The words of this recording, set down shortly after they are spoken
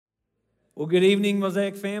Well, good evening,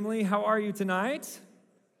 Mosaic family. How are you tonight?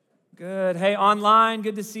 Good. Hey, online,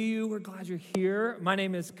 good to see you. We're glad you're here. My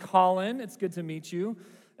name is Colin. It's good to meet you.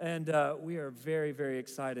 And we are very, very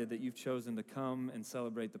excited that you've chosen to come and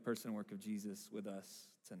celebrate the person and work of Jesus with us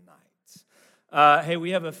tonight. Hey,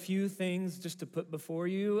 we have a few things just to put before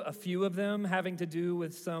you, a few of them having to do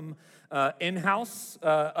with some in-house,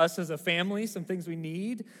 us as a family, some things we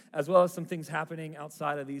need, as well as some things happening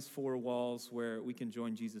outside of these four walls where we can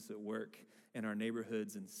join Jesus at work in our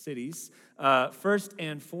neighborhoods and cities. First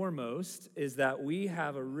and foremost is that we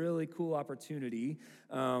have a really cool opportunity.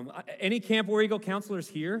 Any Camp War Eagle counselors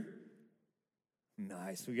here?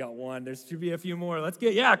 Nice, we got one. There should be a few more.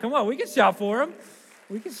 Come on, we can shout for them.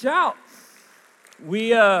 We can shout.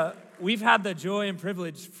 We've had the joy and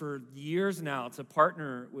privilege for years now to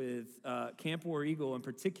partner with Camp War Eagle in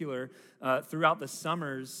particular. Throughout the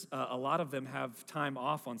summers, a lot of them have time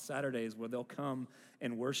off on Saturdays where they'll come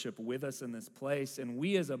and worship with us in this place. And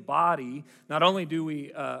we as a body, not only do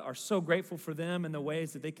we are so grateful for them and the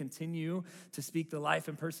ways that they continue to speak the life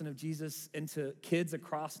and person of Jesus into kids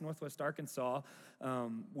across Northwest Arkansas,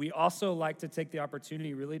 we also like to take the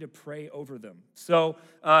opportunity really to pray over them. So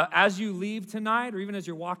as you leave tonight, or even as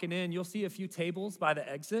you're walking in, you'll see a few tables by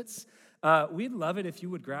the exits. We'd love it if you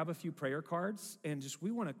would grab a few prayer cards, and we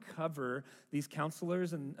want to cover these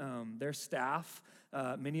counselors and their staff,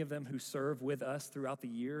 many of them who serve with us throughout the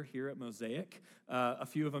year here at Mosaic, a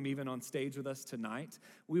few of them even on stage with us tonight.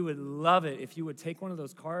 We would love it if you would take one of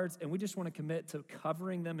those cards, and we just want to commit to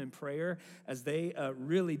covering them in prayer as they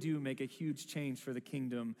really do make a huge change for the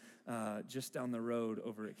kingdom just down the road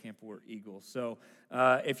over at Camp War Eagle. So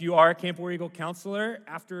if you are a Camp War Eagle counselor,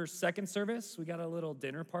 after second service, we got a little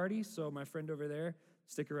dinner party, so my friend over there,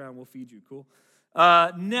 stick around, we'll feed you, cool?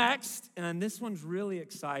 Next, and this one's really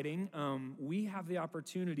exciting, we have the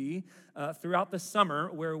opportunity throughout the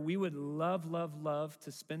summer where we would love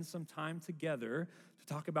to spend some time together to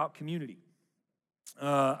talk about community.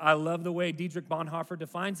 I love the way Dietrich Bonhoeffer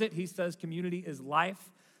defines it. He says community is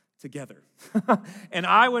life together. And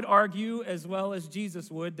I would argue, as well as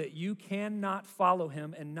Jesus would, that you cannot follow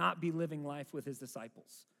him and not be living life with his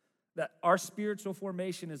disciples. That our spiritual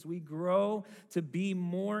formation as we grow to be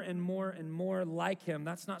more and more like him,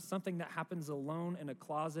 that's not something that happens alone in a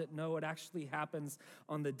closet. No, it actually happens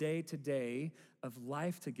on the day-to-day of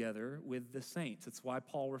life together with the saints. It's why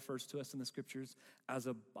Paul refers to us in the scriptures as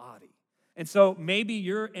a body. And so maybe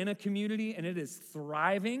you're in a community and it is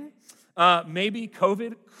thriving. Maybe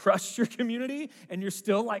COVID crushed your community and you're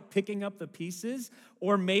still like picking up the pieces.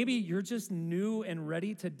 Or maybe you're just new and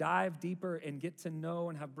ready to dive deeper and get to know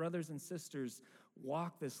and have brothers and sisters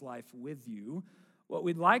walk this life with you. What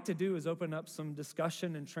we'd like to do is open up some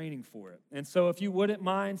discussion and training for it. And so if you wouldn't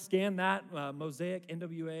mind, scan that,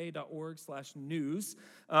 mosaicnwa.org/news.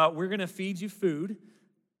 We're going to feed you food.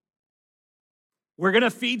 We're going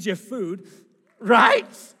to feed you food, right?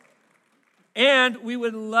 And we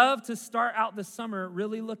would love to start out the summer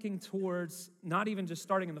really looking towards not even just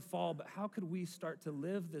starting in the fall, but how could we start to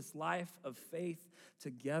live this life of faith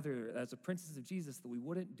together as apprentices of Jesus, that we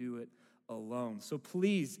wouldn't do it alone. So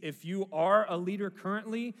please, if you are a leader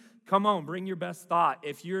currently, come on, bring your best thought.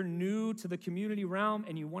 If you're new to the community realm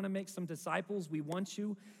and you want to make some disciples, we want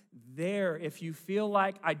you there. If you feel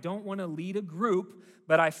like, I don't want to lead a group,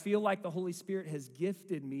 but I feel like the Holy Spirit has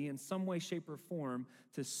gifted me in some way, shape, or form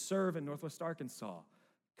to serve in Northwest Arkansas,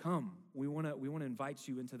 come. We want to invite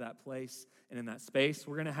you into that place and in that space.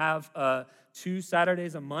 We're going to have 2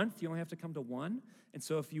 Saturdays a month. You only have to come to one. And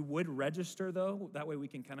so if you would register, though, that way we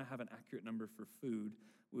can kind of have an accurate number for food.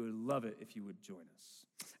 We would love it if you would join us.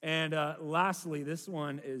 And lastly, this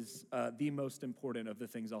one is the most important of the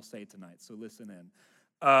things I'll say tonight, so listen in.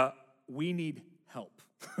 We need help.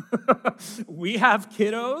 We have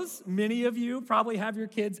kiddos. Many of you probably have your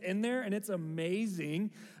kids in there, and it's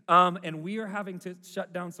amazing. And we are having to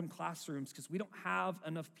shut down some classrooms because we don't have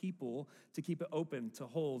enough people to keep it open to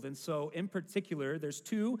hold. And so in particular, there's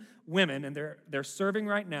 2 women, and they're serving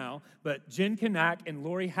right now, but Jen Kanak and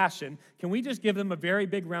Lori Hashin. Can we just give them a very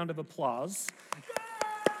big round of applause?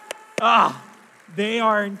 They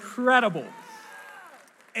are incredible.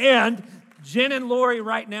 And Jen and Lori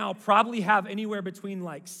right now probably have anywhere between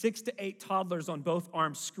like 6 to 8 toddlers on both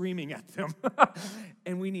arms screaming at them.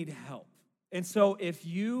 And we need help. And so if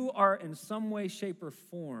you are in some way, shape, or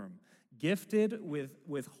form gifted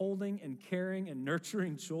with holding and caring and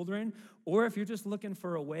nurturing children, or if you're just looking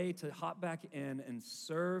for a way to hop back in and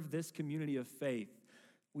serve this community of faith,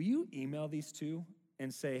 will you email these 2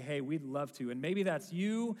 and say, hey, we'd love to? And maybe that's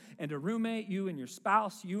you and a roommate, you and your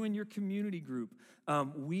spouse, you and your community group.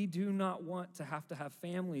 We do not want to have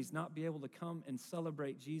families not be able to come and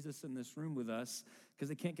celebrate Jesus in this room with us because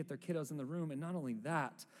they can't get their kiddos in the room. And not only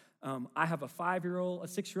that, I have a 5-year-old, a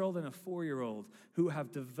 6-year-old, and a 4-year-old who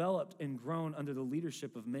have developed and grown under the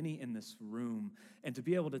leadership of many in this room. And to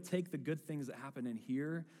be able to take the good things that happen in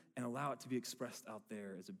here and allow it to be expressed out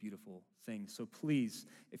there is a beautiful thing. So please,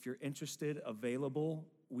 if you're interested, available,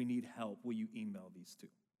 we need help. Will you email these two?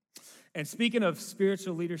 And speaking of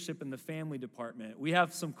spiritual leadership in the family department, we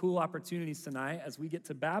have some cool opportunities tonight as we get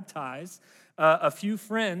to baptize a few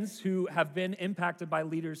friends who have been impacted by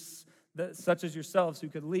leaders such as yourselves who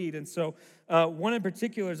could lead. And so one in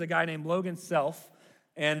particular is a guy named Logan Self.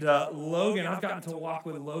 And Logan, I've gotten to walk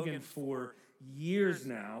with Logan for years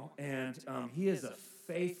now, and he is a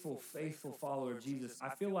faithful follower of Jesus. I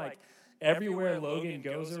feel like everywhere Logan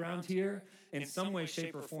goes around here, in some way,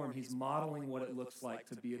 shape, or form, he's modeling what it looks like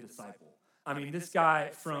to be a disciple. I mean, this guy,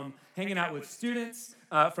 from hanging out with students,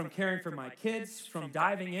 from caring for my kids, from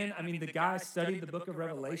diving in. I mean, the guy studied the book of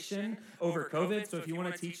Revelation over COVID, so if you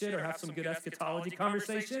want to teach it or have some good eschatology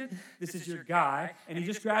conversation, this is your guy. And he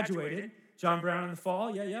just graduated, John Brown in the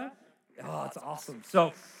fall, yeah? Oh, it's awesome.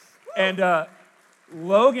 So, and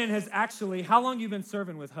Logan has actually, how long you been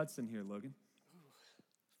serving with Hudson here, Logan?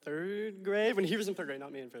 3rd grade, when he was in 3rd grade,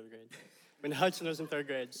 not me in 3rd grade. When Hudson was in 3rd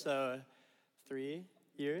grade, so 3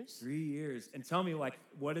 years. 3 years. And tell me, like,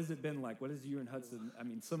 what has it been like? What is you and Hudson, I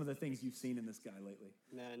mean, some of the things you've seen in this guy lately?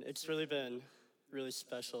 Man, it's really been really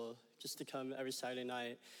special just to come every Saturday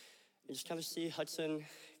night and just kind of see Hudson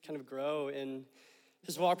kind of grow in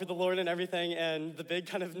his walk with the Lord and everything. And the big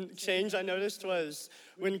kind of change I noticed was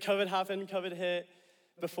when COVID happened, COVID hit.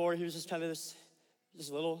 Before, he was just kind of this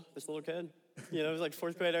little kid. You know, he was like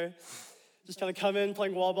 4th grader. Just kind of coming,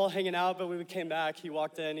 playing wall ball, hanging out. But when we came back, he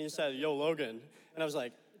walked in and he said, "Yo, Logan." And I was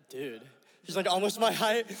like, dude. He's like almost my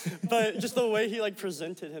height. But just the way he like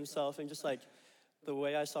presented himself and just like the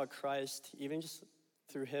way I saw Christ, even just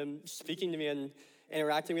through him speaking to me and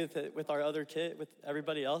interacting with our other kid, with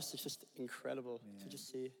everybody else, it's just incredible to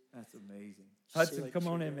just see. That's amazing. Hudson, come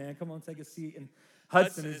on in, man. Come on, take a seat. And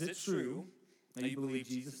Hudson, is it true that you believe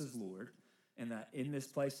Jesus is Lord? And that in this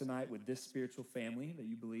place tonight with this spiritual family, that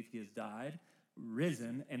you believe he has died,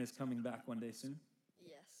 risen, and is coming back one day soon?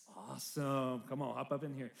 Yes. Awesome. Come on, hop up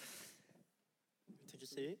in here. Take a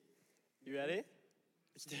seat. You ready?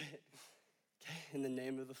 Let's do it. Okay. In the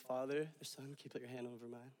name of the Father, the Son, can you put your hand over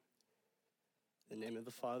mine? In the name of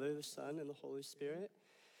the Father, the Son, and the Holy Spirit,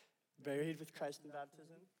 buried with Christ in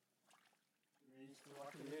baptism, raised to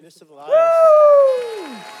walk in the newness of life.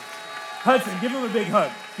 Woo! Hudson, give him a big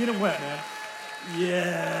hug. Get him wet, man.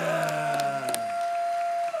 Yeah.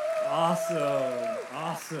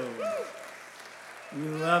 Awesome. We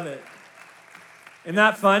love it. Isn't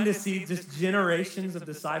that fun to see just generations of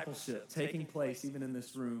discipleship taking place even in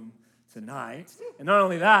this room tonight? And not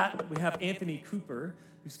only that, we have Anthony Cooper,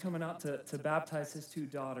 who's coming out to baptize his 2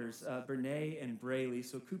 daughters, Brene and Braylee.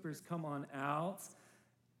 So Cooper's, come on out.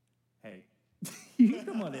 Hey, you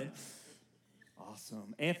come on in.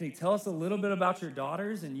 Awesome. Anthony, tell us a little bit about your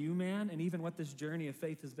daughters and you, man, and even what this journey of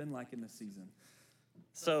faith has been like in this season.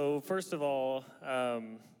 So first of all,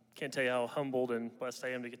 can't tell you how humbled and blessed I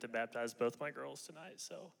am to get to baptize both my girls tonight.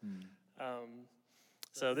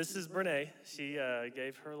 So this is Brene. She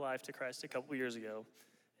gave her life to Christ a couple years ago.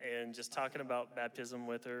 And just talking about baptism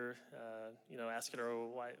with her, asking her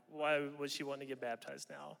why would she want to get baptized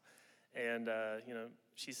now? And,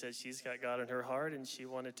 she said she's got God in her heart, and she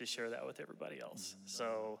wanted to share that with everybody else.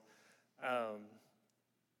 So,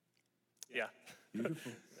 yeah.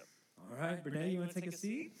 Beautiful. Yep. All right, Brene, you want to take a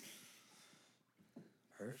seat?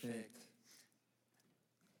 Perfect.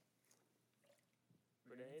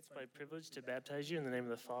 Brene, it's my privilege to baptize you in the name of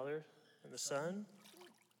the Father, and the Son,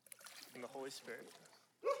 and the Holy Spirit.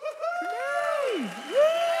 Brene!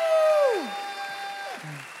 Woo!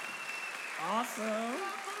 Awesome.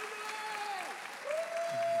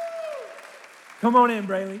 Come on in,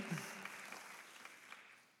 Braylee.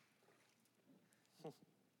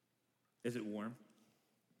 Is it warm?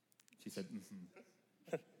 She said,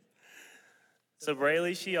 mm-hmm. So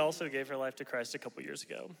Braylee, she also gave her life to Christ a couple years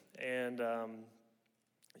ago. And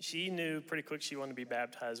she knew pretty quick she wanted to be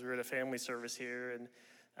baptized. We were at a family service here,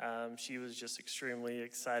 and she was just extremely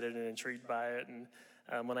excited and intrigued by it. And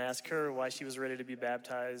when I asked her why she was ready to be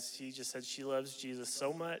baptized, she just said she loves Jesus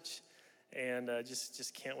so much. And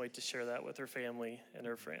just can't wait to share that with her family and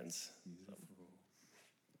her friends. So.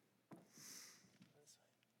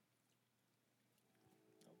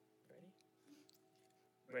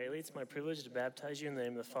 Braylee, it's my privilege to baptize you in the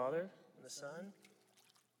name of the Father, and the Son,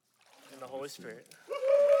 and the Holy Spirit.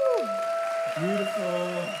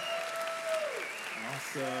 Beautiful.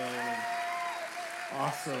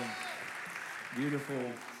 Awesome. Beautiful.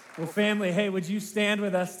 Well, family, hey, would you stand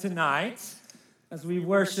with us tonight as we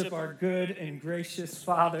worship our good and gracious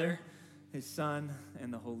Father, His Son,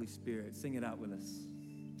 and the Holy Spirit? Sing it out with us.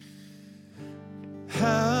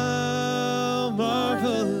 How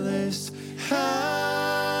marvelous,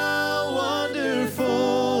 how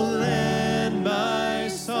wonderful, and my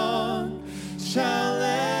song shall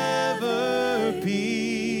ever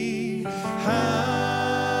be.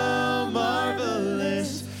 How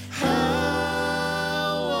marvelous,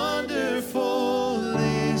 how wonderful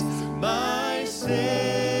is my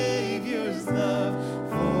Savior's love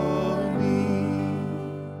for me.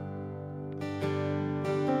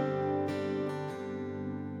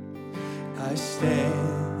 I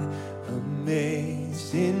stand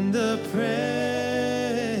amazed in the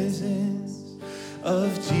presence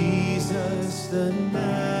of Jesus the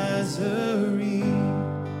Nazarene,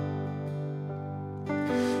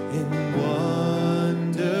 and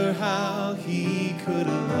wonder how He could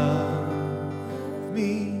love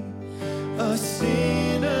me, a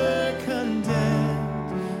sinner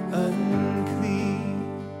condemned unclean.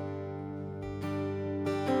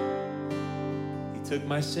 He took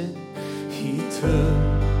my sin. He took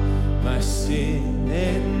my sin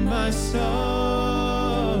and my sorrows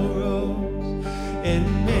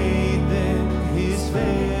and made them His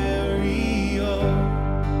very own.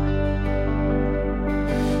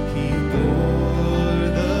 He bore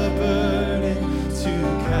the burden to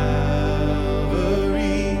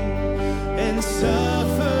Calvary and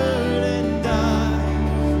suffered and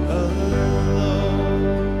died alone.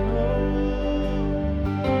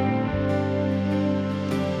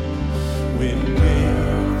 When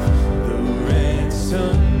with the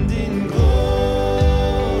ransomed in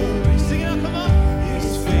glory, sing it out, come on.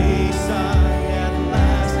 His face I at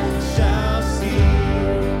last shall see.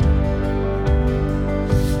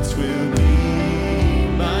 'Twill be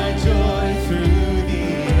my joy through the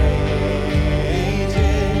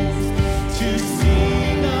ages to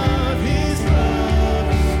sing of His love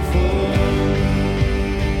for me.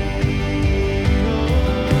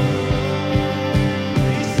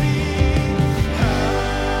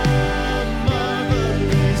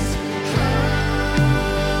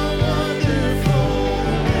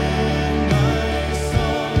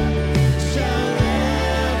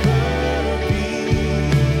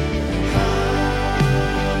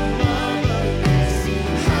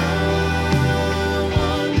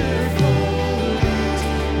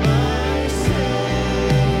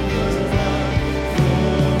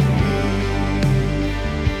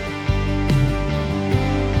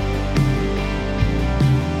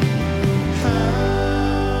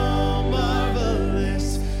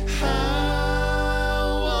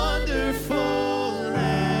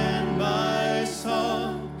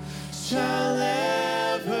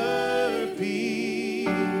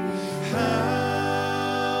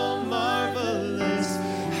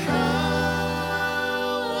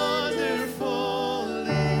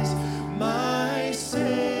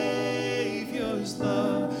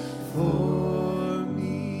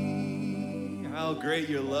 Great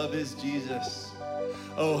your love is, Jesus.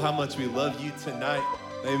 Oh, how much we love you tonight.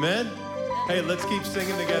 Amen. Hey, let's keep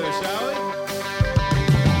singing together, shall we?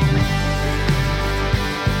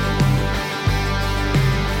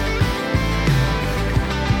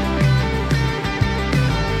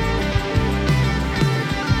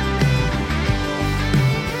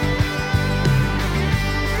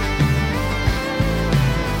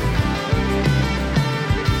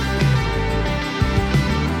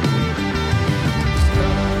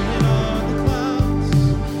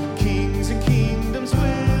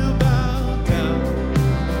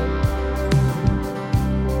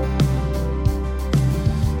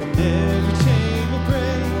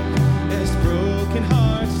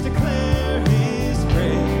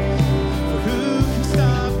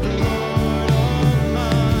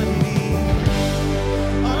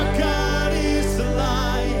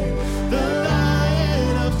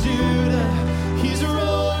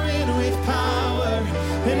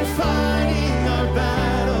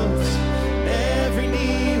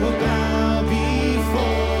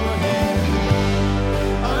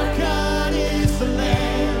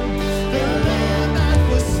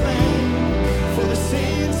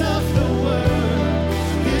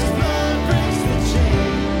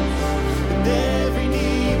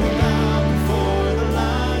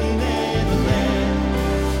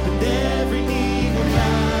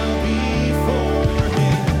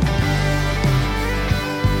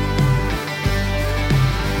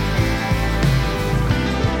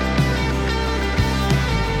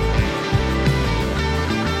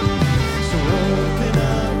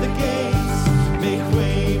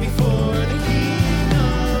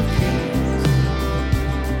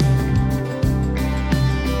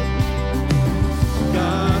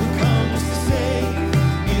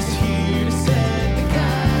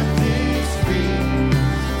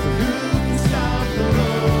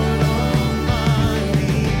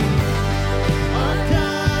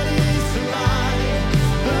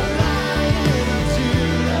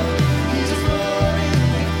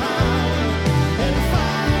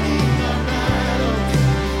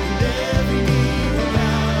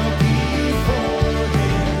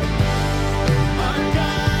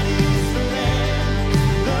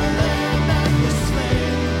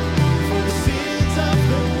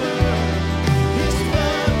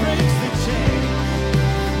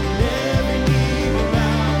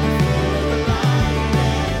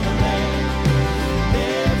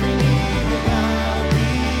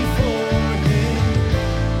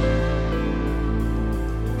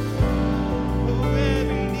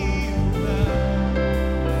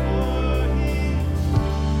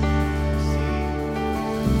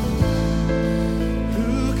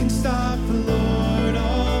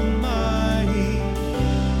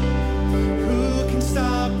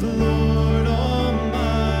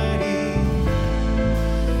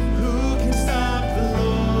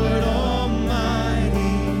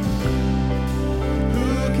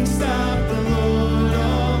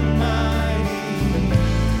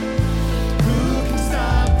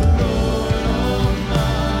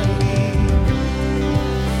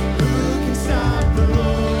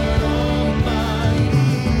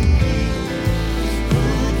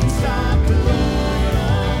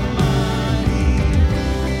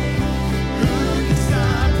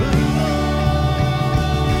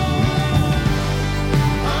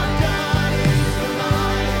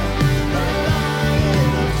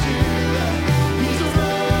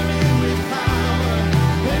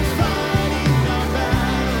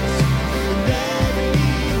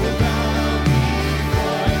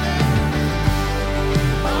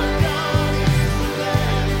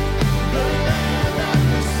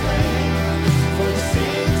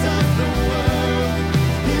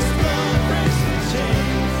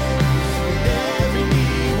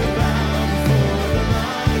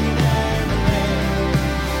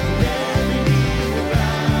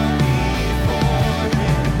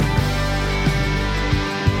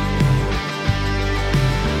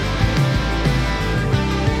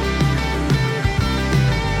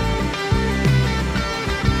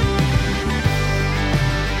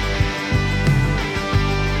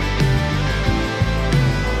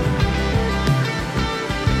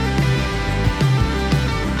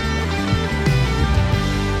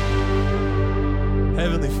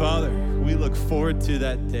 Heavenly Father, we look forward to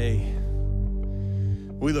that day.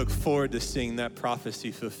 We look forward to seeing that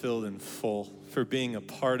prophecy fulfilled in full, for being a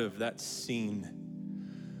part of that scene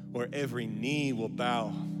where every knee will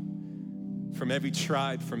bow, from every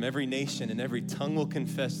tribe, from every nation, and every tongue will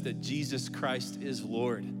confess that Jesus Christ is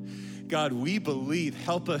Lord. God, we believe.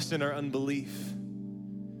 Help us in our unbelief.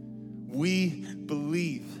 We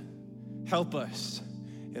believe. Help us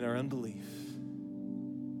in our unbelief.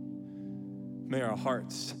 May our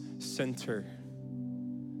hearts center,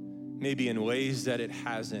 maybe in ways that it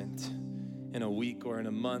hasn't in a week or in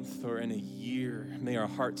a month or in a year. May our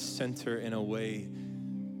hearts center in a way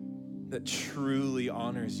that truly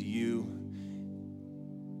honors you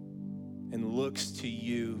and looks to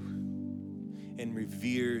you and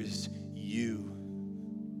reveres you.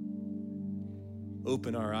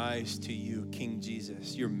 Open our eyes to you, King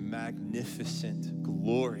Jesus, your magnificent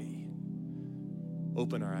glory.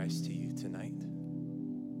 Open our eyes to you tonight.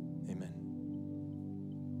 Amen.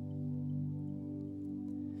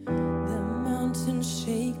 The mountains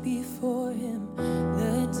shake before him,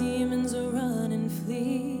 the demons run and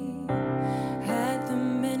flee. At the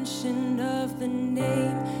mention of the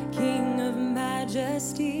name, King of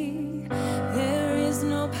Majesty, there is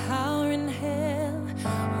no power in hell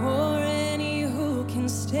or any who can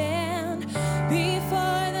stand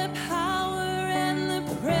before the power and the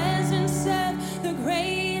presence of the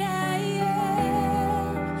great I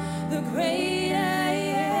am, the great I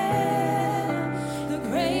am, the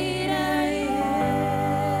great I am,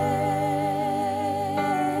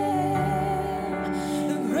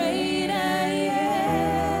 the great I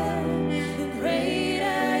am, the great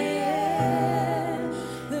I am,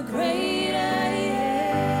 the great I am.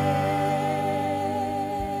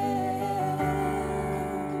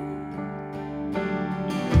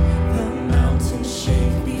 The mountains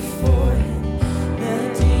shake before him, the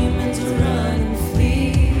demons run and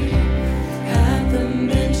flee. At the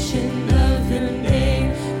mention of the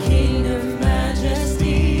name, King of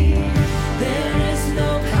Majesty, there is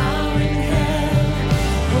no power in hell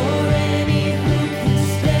or any who can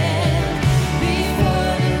stand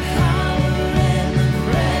before the power and the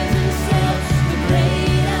presence of the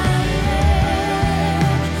great I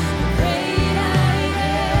am, the great I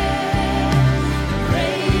am, the great I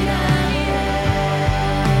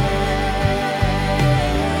am,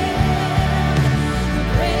 the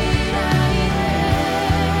great I am,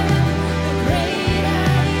 the great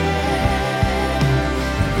I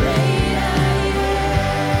am,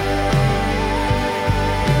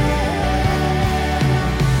 the great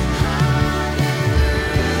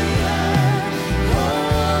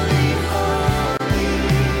Holy, holy,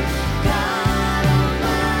 God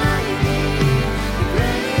Almighty, the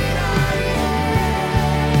great I am,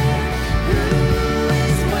 who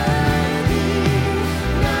is worthy,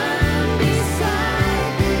 none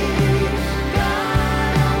beside thee,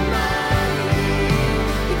 God Almighty,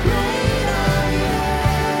 the great I am,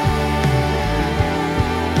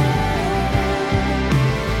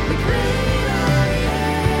 the great I am,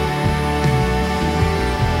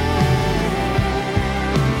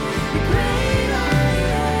 the great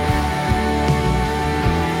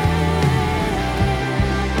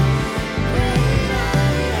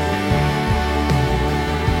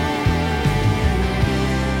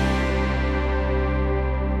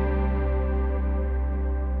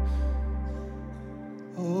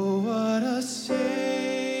Oh, what a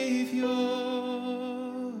Savior.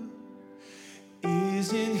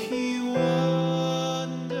 Isn't he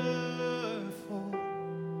wonderful?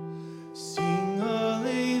 Sing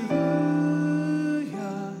hallelujah.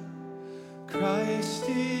 Christ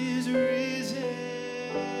is risen.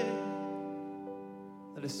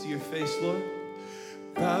 Let us see your face, Lord.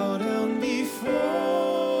 Bow down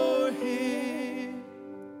before him,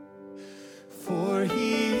 for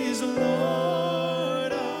he is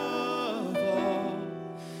Lord of all.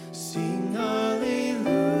 Sing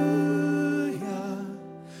hallelujah.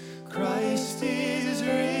 Christ is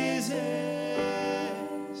risen.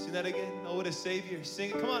 Sing that again. Oh, what a Savior. Sing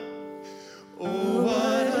it. Come on. Oh,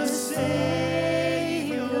 what a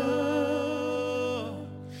Savior.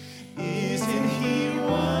 Isn't he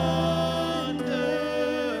wonderful?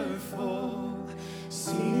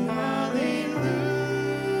 Sing hallelujah.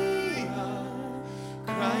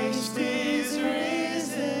 Christ is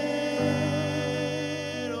risen.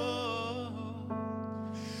 Oh,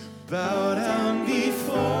 bow down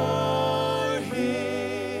before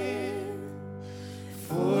him,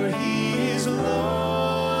 for he is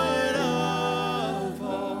Lord of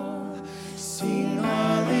all. Sing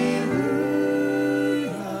hallelujah.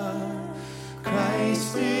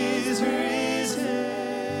 Christ is risen.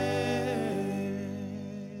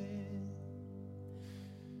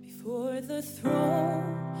 Before the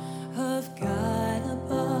throne of God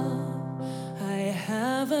above, I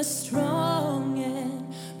have a strong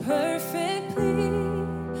and perfect plea,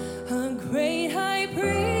 a great high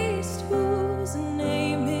priest whose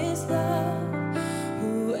name is love,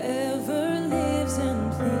 whoever lives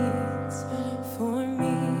and pleads for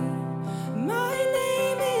me. My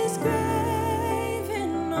name is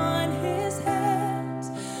graven on his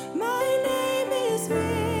hands, my name is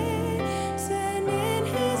written in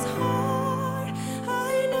his heart.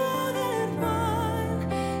 I know that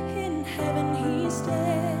one in heaven he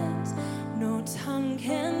stands, no tongue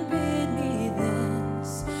can bid me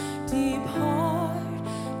thence depart,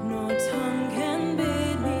 no tongue can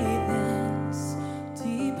bid me thence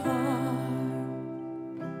depart.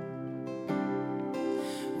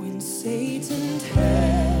 When Satan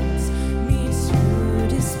tempts me to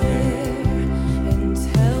despair and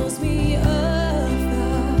tells me of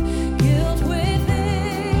the guilt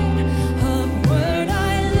within, upward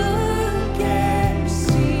I look and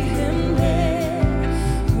see him there,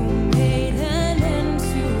 who made an end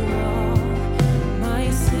to all my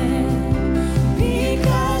sin.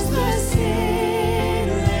 Because the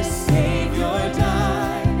sinless Savior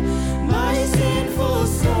died, my sinful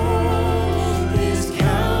soul is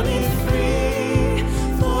counted free.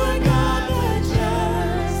 For God the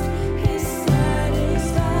just is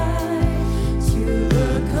satisfied to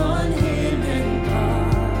look on him and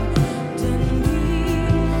pardon me,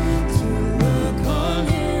 to look on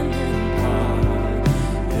him and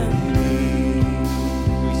pardon me.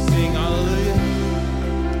 We sing hallelujah.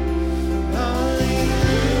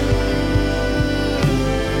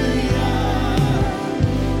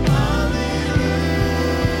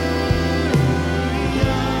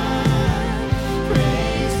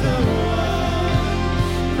 Praise the one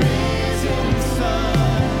risen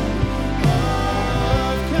Son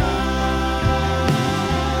of God.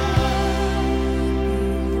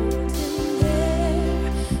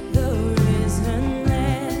 The risen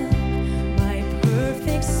Lamb, my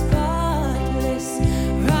perfect, spotless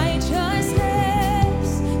righteousness,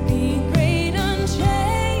 the great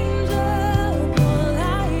unchangeable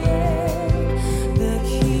I am, the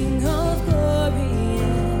King of glory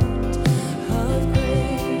and of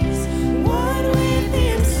grace, one with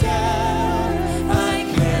himself, I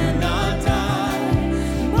cannot die.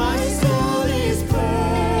 My soul is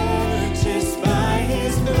purchased by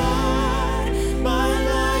his blood. My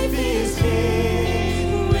life is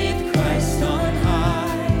hid with Christ on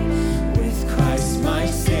high, with Christ my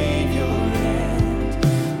Savior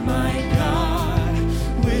and my God,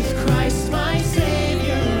 with Christ my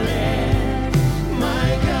Savior and my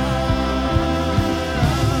God.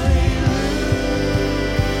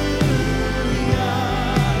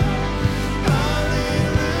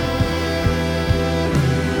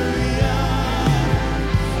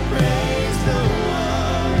 Praise the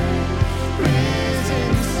one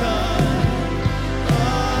risen Son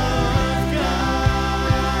of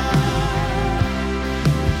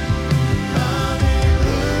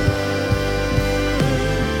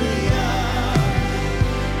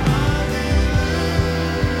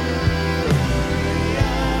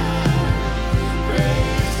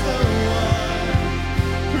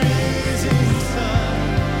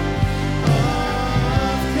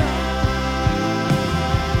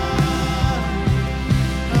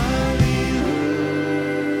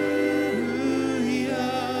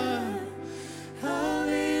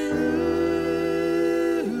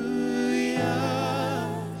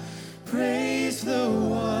Praise the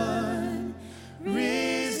one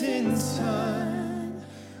risen Son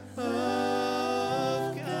of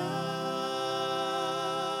God.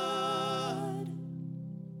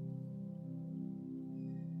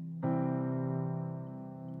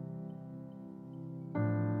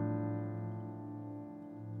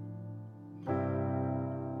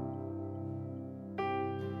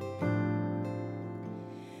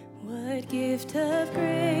 What gift of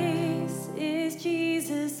grace is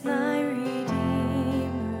Jesus my Redeemer?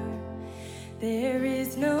 There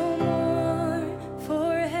is no more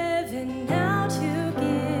for heaven now to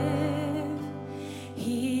give.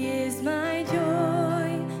 He is my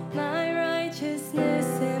joy, my righteousness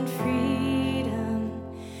and freedom,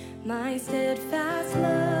 my steadfast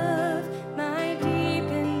love, my deep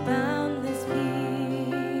and boundless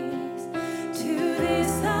peace. To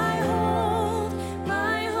this I hold,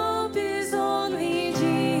 my hope is only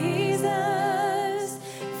Jesus,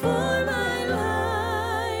 for my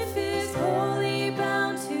life is wholly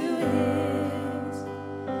bound to his.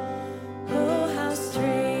 Oh, how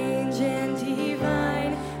strange and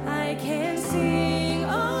divine, I can sing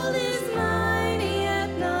all is mine, yet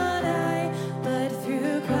not I, but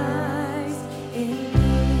through Christ in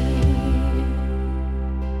me.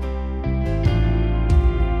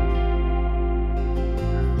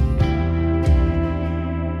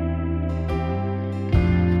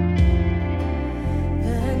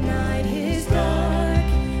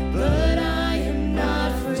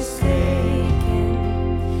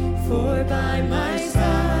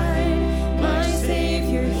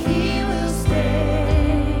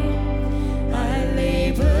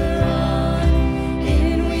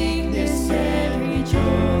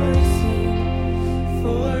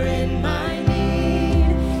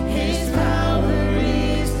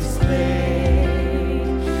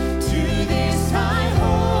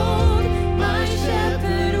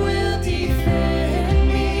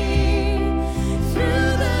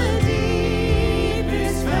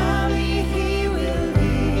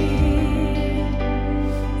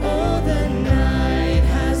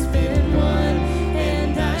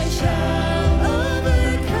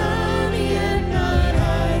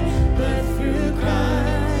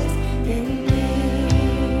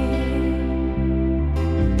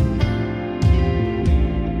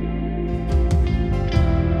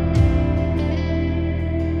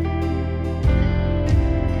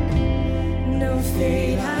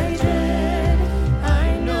 fate I dread,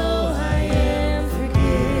 I know I am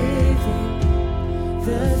forgiven.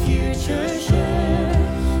 The future sure,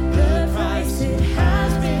 the price it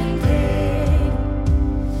has been paid.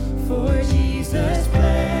 For Jesus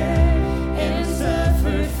bled and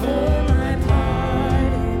suffered for my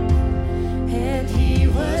pardon, and he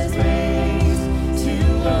was raised to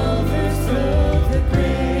overthrow the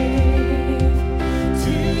grave.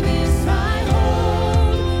 To this I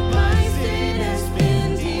hold, my sin has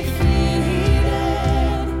been defeated.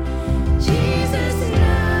 Jesus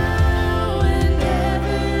now and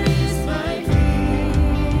ever is my plea.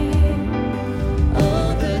 All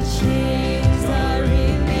the chains are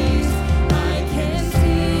released, I can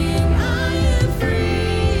sing, I am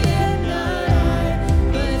free, and not I,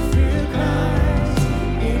 but through Christ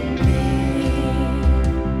in me.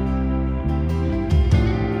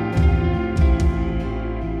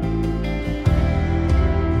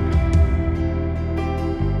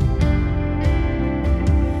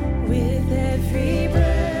 With every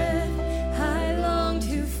breath, I long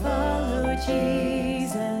to follow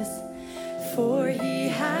Jesus, for he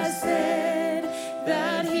has said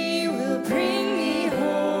that he will bring me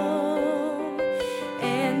home.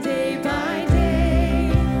 And day by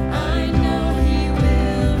day, I know he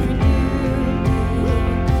will renew me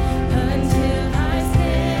until I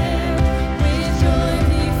stand with joy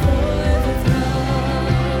before the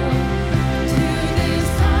throne. To this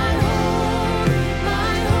I hold,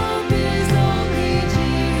 my hope is only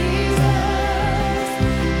Jesus.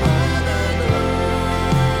 All the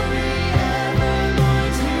glory evermore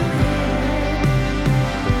to him.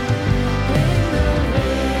 When the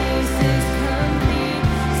race is complete,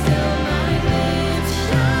 still my lips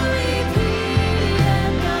shall repeat,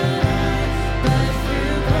 and not I, but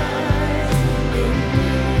through Christ in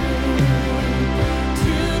me.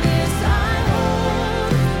 To this I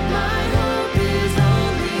hold, my hope is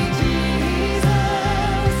only Jesus.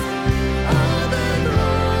 All the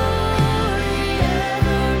glory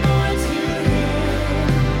evermore to him.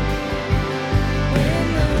 When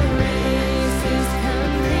the race is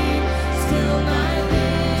complete, still my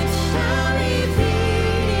lips shall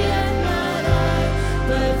repeat, and not I,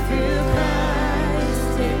 but through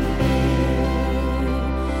Christ in me.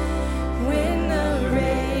 When the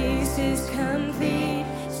race is complete,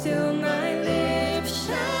 still my lips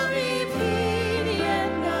shall repeat,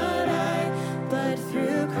 yet not I, but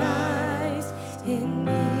through Christ in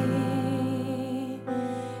me.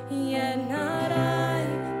 Yet not I,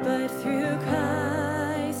 but through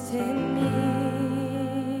Christ in me.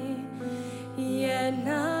 Yet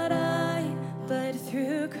not I, but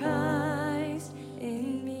through Christ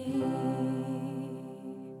in me.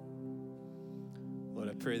 Lord,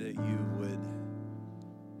 I pray that you would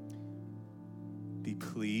be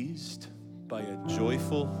pleased by a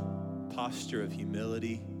joyful posture of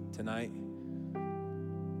humility tonight.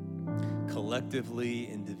 Collectively,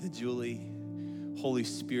 individually, Holy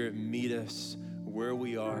Spirit, meet us where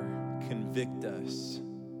we are. Convict us.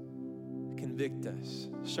 Convict us.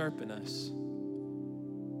 Sharpen us.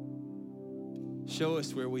 Show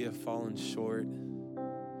us where we have fallen short.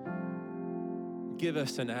 Give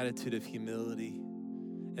us an attitude of humility,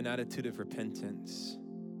 an attitude of repentance.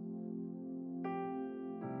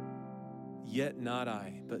 Yet not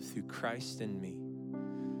I, but through Christ in me.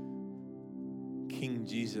 King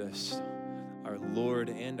Jesus, our Lord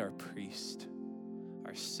and our priest,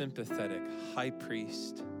 our sympathetic high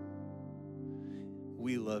priest.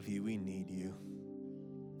 We love you. We need you.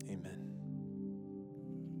 Amen.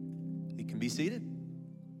 You can be seated.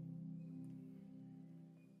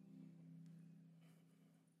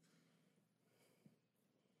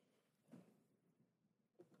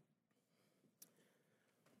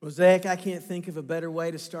 Mosaic, I can't think of a better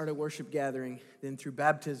way to start a worship gathering than through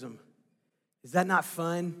baptism. Is that not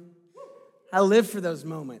fun? I live for those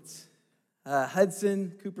moments.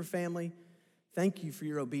 Hudson, Cooper family, thank you for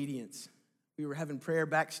your obedience. We were having prayer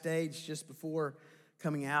backstage just before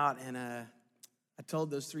coming out, and I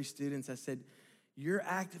told those 3 students, I said, your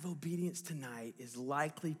act of obedience tonight is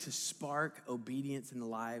likely to spark obedience in the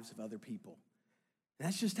lives of other people. And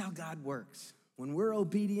that's just how God works. When we're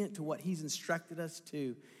obedient to what he's instructed us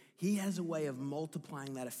to, he has a way of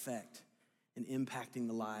multiplying that effect and impacting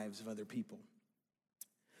the lives of other people.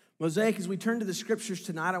 Mosaic, as we turn to the scriptures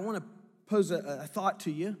tonight, I want to pose a thought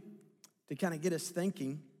to you to kind of get us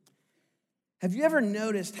thinking. Have you ever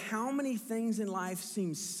noticed how many things in life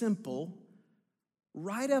seem simple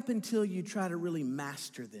right up until you try to really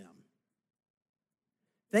master them?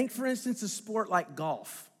 Think, for instance, a sport like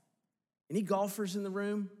golf. Any golfers in the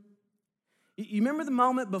room? You remember the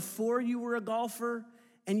moment before you were a golfer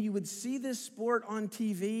and you would see this sport on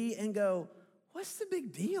TV and go, what's the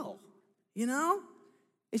big deal? You know?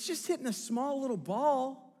 It's just hitting a small little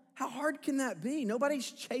ball. How hard can that be? Nobody's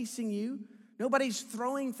chasing you. Nobody's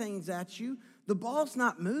throwing things at you. The ball's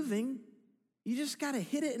not moving. You just got to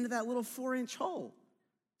hit it into that little 4-inch hole.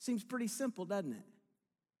 Seems pretty simple, doesn't it?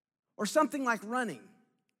 Or something like running.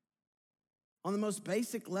 On the most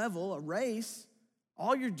basic level, a race,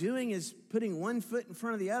 all you're doing is putting one foot in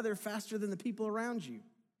front of the other faster than the people around you.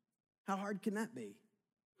 How hard can that be?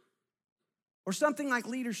 Or something like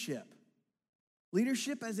leadership.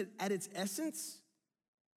 Leadership at its essence,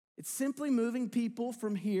 it's simply moving people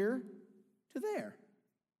from here to there.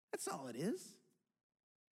 That's all it is.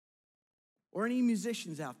 Or any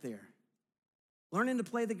musicians out there learning to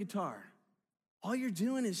play the guitar. All you're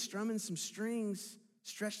doing is strumming some strings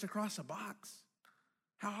stretched across a box.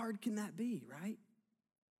 How hard can that be, right?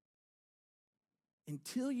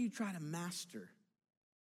 Until you try to master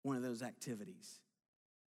one of those activities.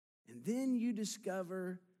 And then you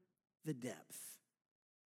discover the depth.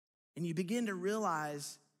 And you begin to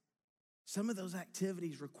realize some of those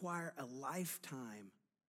activities require a lifetime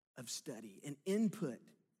of study and input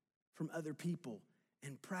from other people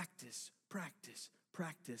and practice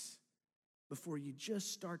before you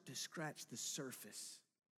just start to scratch the surface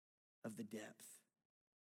of the depth.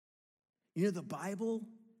 You know, the Bible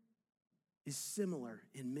is similar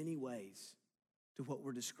in many ways to what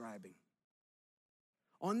we're describing.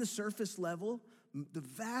 On the surface level, the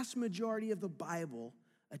vast majority of the Bible,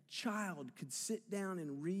 a child could sit down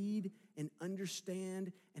and read and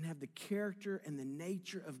understand and have the character and the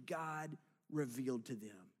nature of God revealed to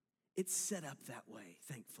them. It's set up that way,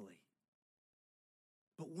 thankfully.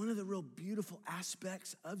 But one of the real beautiful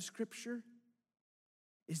aspects of Scripture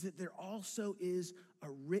is that there also is a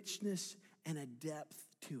richness and a depth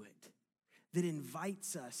to it that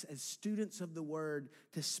invites us as students of the Word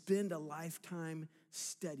to spend a lifetime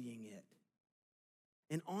studying it.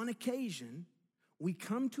 And on occasion, we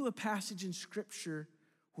come to a passage in Scripture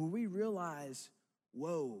where we realize,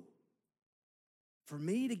 whoa, for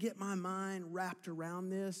me to get my mind wrapped around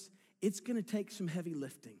this, it's going to take some heavy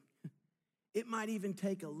lifting. It might even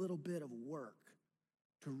take a little bit of work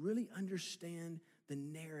to really understand the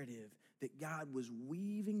narrative that God was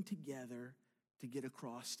weaving together to get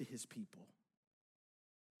across to his people.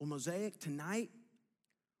 Well, Mosaic, tonight,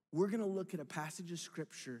 we're going to look at a passage of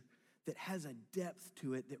Scripture that has a depth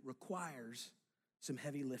to it that requires some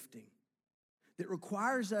heavy lifting, that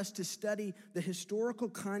requires us to study the historical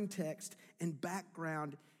context and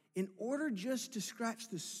background in order just to scratch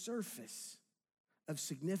the surface of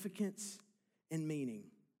significance and meaning.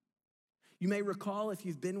 You may recall, if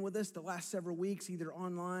you've been with us the last several weeks, either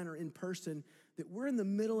online or in person, that we're in the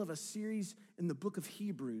middle of a series in the book of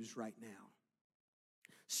Hebrews right now,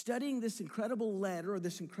 studying this incredible letter or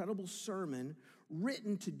this incredible sermon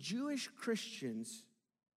written to Jewish Christians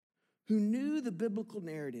who knew the biblical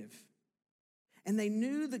narrative. And they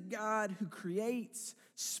knew the God who creates,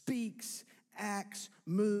 speaks, acts,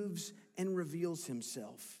 moves, and reveals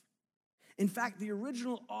himself. In fact, the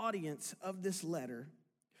original audience of this letter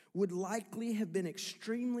would likely have been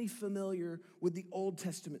extremely familiar with the Old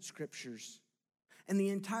Testament scriptures and the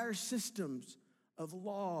entire systems of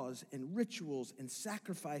laws and rituals and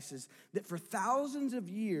sacrifices that for thousands of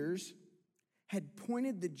years had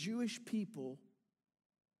pointed the Jewish people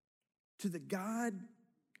to the God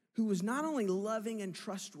who was not only loving and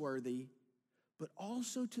trustworthy, but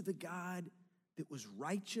also to the God that was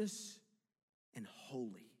righteous and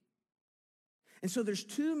holy. And so there's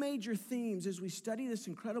two major themes as we study this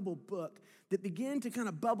incredible book that begin to kind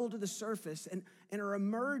of bubble to the surface and are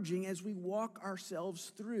emerging as we walk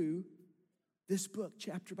ourselves through this book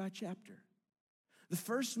chapter by chapter. The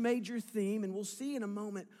first major theme, and we'll see in a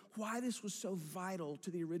moment why this was so vital to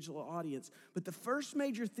the original audience, but the first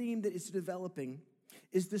major theme that is developing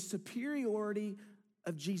is the superiority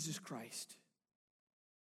of Jesus Christ.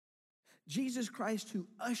 Jesus Christ, who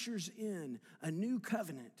ushers in a new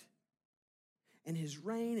covenant, and his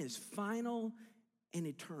reign is final and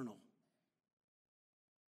eternal.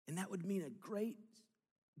 And that would mean a great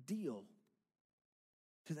deal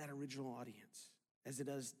to that original audience, as it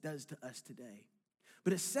does to us today.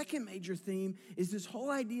 But a second major theme is this whole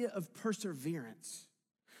idea of perseverance.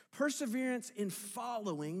 Perseverance in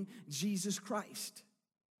following Jesus Christ.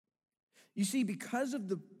 You see, because of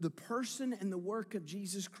the person and the work of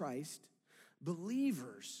Jesus Christ,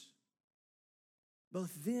 believers,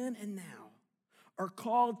 both then and now, are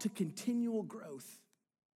called to continual growth.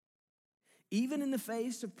 Even in the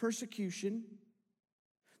face of persecution,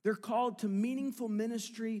 they're called to meaningful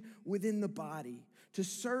ministry within the body, to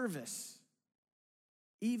service,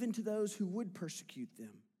 even to those who would persecute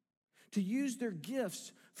them, to use their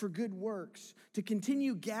gifts for good works, to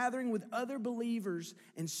continue gathering with other believers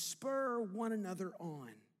and spur one another on.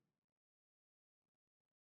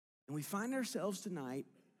 And we find ourselves tonight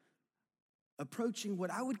approaching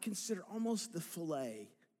what I would consider almost the fillet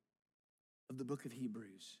of the book of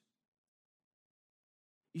Hebrews.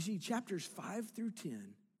 You see, chapters 5 through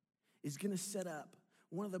 10 is going to set up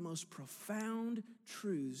one of the most profound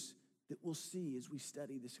truths that we'll see as we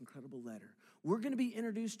study this incredible letter. We're going to be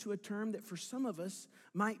introduced to a term that for some of us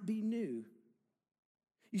might be new.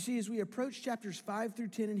 You see, as we approach chapters 5 through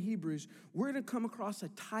 10 in Hebrews, we're going to come across a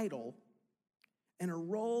title and a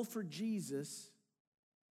role for Jesus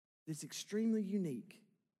that's extremely unique.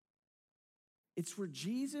 It's where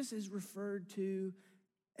Jesus is referred to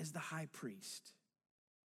as the high priest.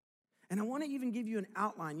 And I want to even give you an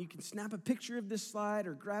outline. You can snap a picture of this slide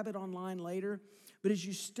or grab it online later. But as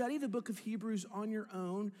you study the book of Hebrews on your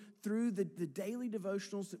own through the daily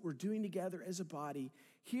devotionals that we're doing together as a body,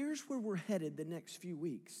 here's where we're headed the next few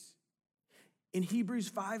weeks. In Hebrews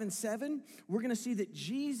 5 and 7, we're going to see that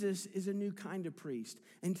Jesus is a new kind of priest.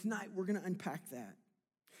 And tonight we're going to unpack that.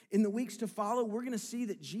 In the weeks to follow, we're going to see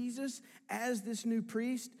that Jesus, as this new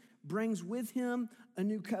priest, brings with him a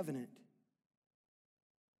new covenant.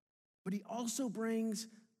 But he also brings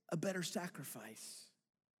a better sacrifice.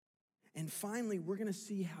 And finally, we're going to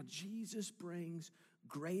see how Jesus brings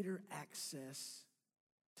greater access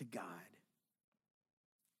to God.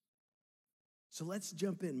 So let's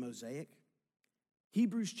jump in, Mosaic.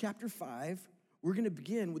 Hebrews chapter 5, we're going to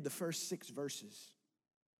begin with the first 6 verses.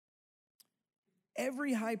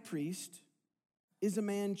 Every high priest is a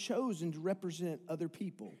man chosen to represent other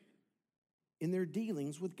people in their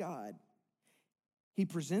dealings with God. He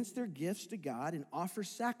presents their gifts to God and offers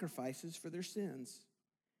sacrifices for their sins.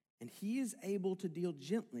 And he is able to deal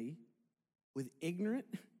gently with ignorant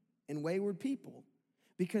and wayward people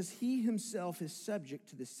because he himself is subject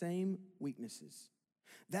to the same weaknesses.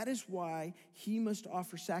 That is why he must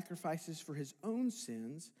offer sacrifices for his own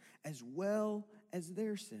sins as well as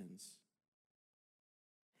their sins.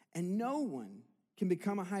 And no one can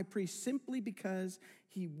become a high priest simply because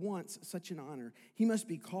he wants such an honor. He must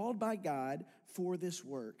be called by God for this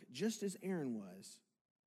work, just as Aaron was.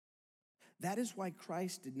 That is why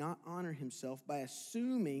Christ did not honor himself by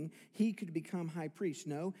assuming he could become high priest.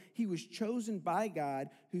 No, he was chosen by God,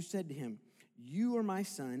 who said to him, "You are my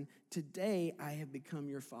son. Today I have become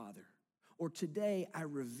your father." Or today I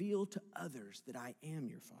reveal to others that I am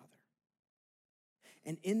your father.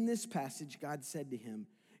 And in this passage, God said to him,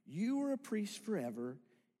 "You are a priest forever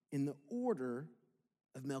in the order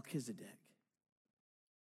of Melchizedek."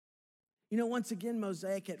 You know, once again,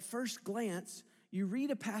 Mosaic, at first glance, you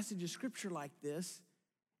read a passage of scripture like this,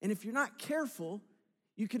 and if you're not careful,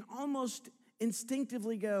 you can almost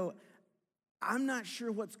instinctively go, I'm not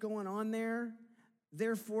sure what's going on there,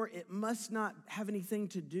 therefore it must not have anything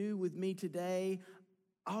to do with me today.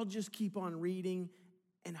 I'll just keep on reading,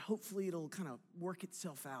 and hopefully it'll kind of work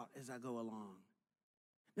itself out as I go along.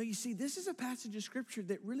 Now, you see, this is a passage of scripture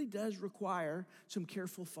that really does require some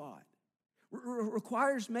careful thought.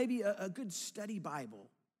 Requires maybe a good study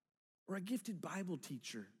Bible or a gifted Bible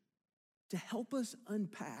teacher to help us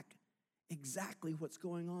unpack exactly what's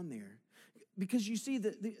going on there. Because you see,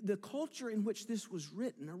 the culture in which this was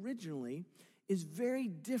written originally is very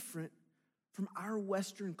different from our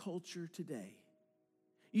Western culture today.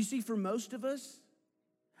 You see, for most of us,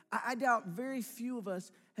 I doubt very few of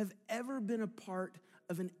us have ever been a part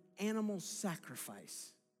of an animal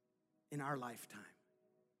sacrifice in our lifetime.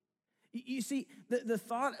 You see, the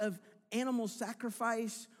thought of animal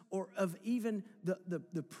sacrifice or of even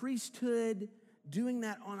the priesthood doing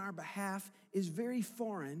that on our behalf is very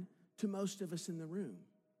foreign to most of us in the room.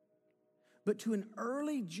 But to an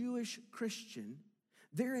early Jewish Christian,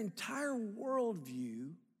 their entire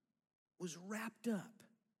worldview was wrapped up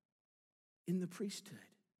in the priesthood.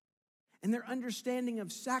 And their understanding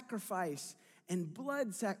of sacrifice and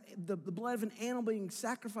blood, the blood of an animal being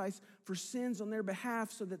sacrificed for sins on their behalf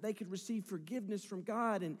so that they could receive forgiveness from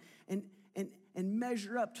God and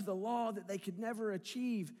measure up to the law that they could never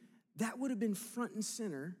achieve, that would have been front and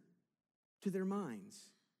center to their minds.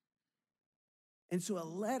 And so a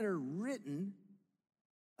letter written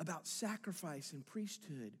about sacrifice and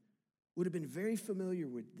priesthood would have been very familiar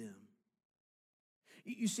with them.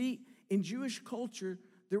 You see, in Jewish culture,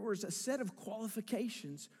 there was a set of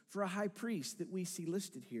qualifications for a high priest that we see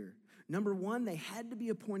listed here. Number one, they had to be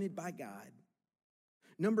appointed by God.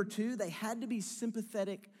 Number two, they had to be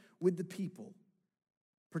sympathetic with the people.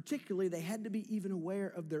 Particularly, they had to be even aware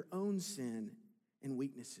of their own sin and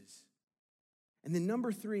weaknesses. And then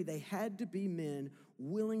number three, they had to be men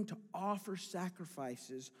willing to offer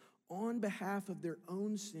sacrifices on behalf of their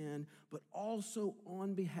own sin, but also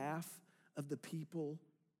on behalf of the people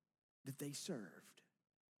that they served.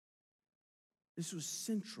 This was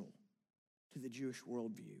central to the Jewish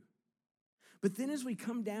worldview. But then as we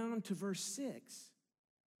come down to verse 6,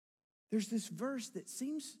 there's this verse that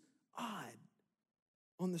seems odd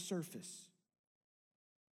on the surface.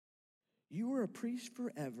 You are a priest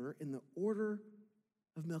forever in the order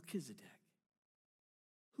of Melchizedek.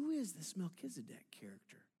 Who is this Melchizedek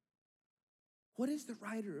character? What is the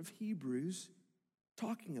writer of Hebrews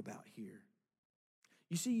talking about here?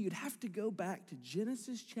 You see, you'd have to go back to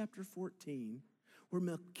Genesis chapter 14, where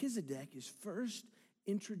Melchizedek is first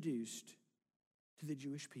introduced to the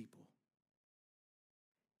Jewish people.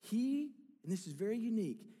 He, and this is very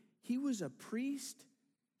unique, he was a priest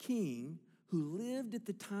king who lived at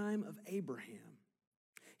the time of Abraham.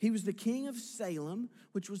 He was the king of Salem,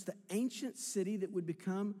 which was the ancient city that would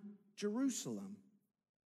become Jerusalem.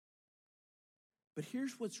 But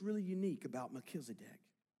here's what's really unique about Melchizedek.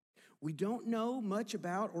 We don't know much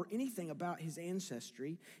about or anything about his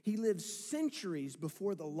ancestry. He lived centuries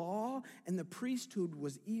before the law and the priesthood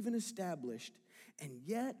was even established. And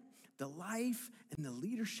yet, the life and the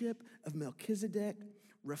leadership of Melchizedek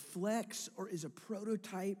reflects or is a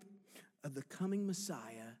prototype of the coming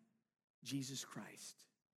Messiah, Jesus Christ.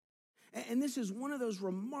 And this is one of those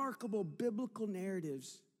remarkable biblical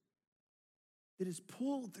narratives that is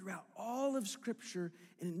pulled throughout all of Scripture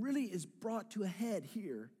and really is brought to a head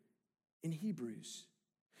here in Hebrews.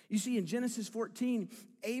 You see, in Genesis 14,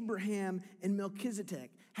 Abraham and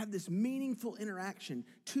Melchizedek have this meaningful interaction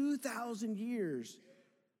 2,000 years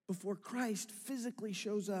before Christ physically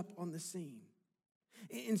shows up on the scene.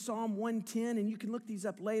 In Psalm 110, and you can look these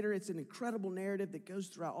up later, it's an incredible narrative that goes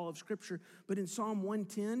throughout all of Scripture, but in Psalm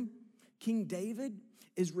 110, King David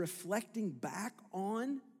is reflecting back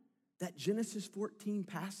on that Genesis 14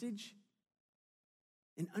 passage,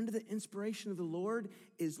 and under the inspiration of the Lord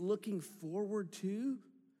is looking forward to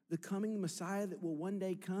the coming Messiah that will one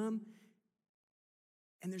day come.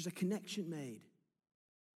 And there's a connection made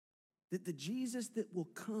that the Jesus that will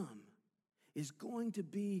come is going to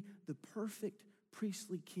be the perfect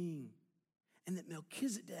priestly king, and that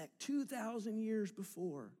Melchizedek, 2,000 years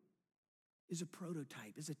before, is a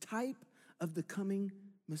prototype, is a type of the coming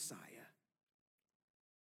Messiah.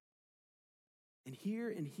 And here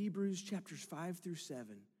in Hebrews chapters 5 through 7,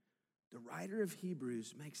 the writer of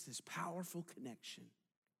Hebrews makes this powerful connection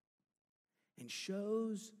and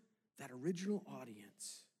shows that original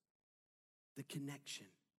audience the connection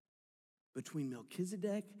between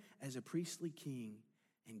Melchizedek as a priestly king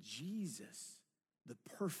and Jesus, the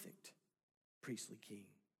perfect priestly king.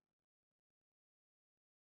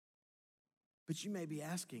 But you may be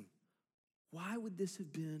asking, why would this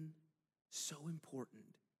have been so important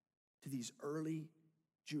to these early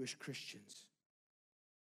Jewish Christians?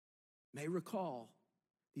 You may recall,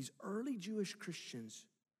 these early Jewish Christians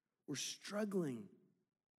were struggling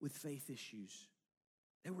with faith issues.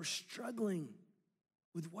 They were struggling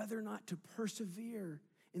with whether or not to persevere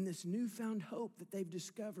in this newfound hope that they've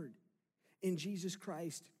discovered in Jesus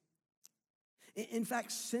Christ. In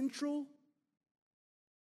fact, central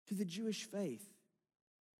to the Jewish faith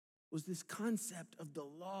was this concept of the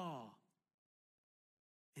law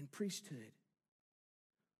and priesthood.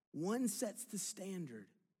 One sets the standard,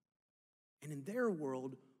 and in their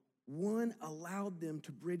world, one allowed them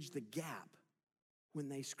to bridge the gap when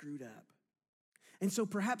they screwed up. And so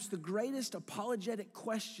perhaps the greatest apologetic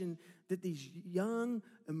question that these young,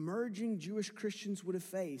 emerging Jewish Christians would have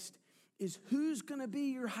faced is, who's going to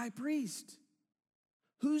be your high priest?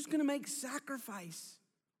 Who's going to make sacrifice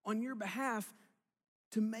on your behalf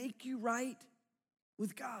to make you right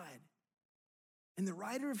with God? And the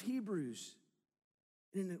writer of Hebrews,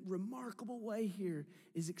 in a remarkable way here,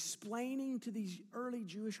 is explaining to these early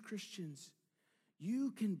Jewish Christians,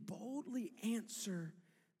 you can boldly answer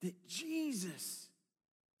that Jesus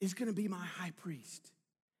is going to be my high priest.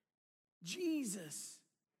 Jesus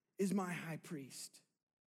is my high priest.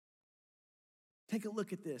 Take a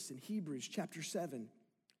look at this in Hebrews chapter 7.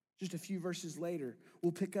 Just a few verses later,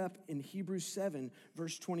 we'll pick up in Hebrews 7,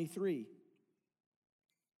 verse 23.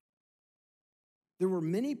 There were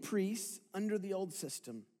many priests under the old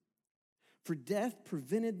system, for death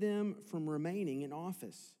prevented them from remaining in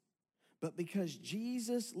office. But because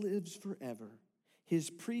Jesus lives forever,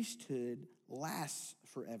 his priesthood lasts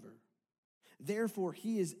forever. Therefore,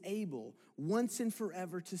 he is able once and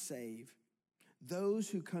forever to save those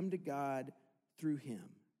who come to God through him.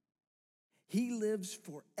 He lives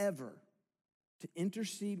forever to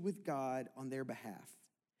intercede with God on their behalf.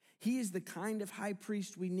 He is the kind of high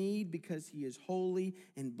priest we need because he is holy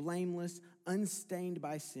and blameless, unstained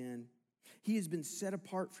by sin. He has been set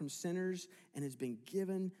apart from sinners and has been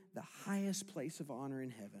given the highest place of honor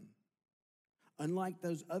in heaven. Unlike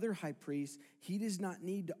those other high priests, he does not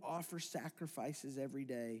need to offer sacrifices every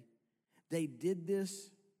day. They did this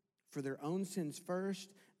for their own sins first,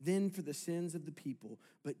 then for the sins of the people.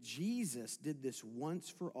 But Jesus did this once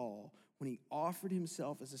for all when he offered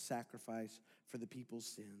himself as a sacrifice for the people's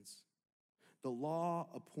sins. The law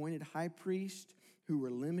appointed high priests who were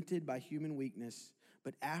limited by human weakness,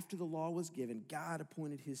 but after the law was given, God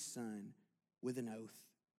appointed his son with an oath.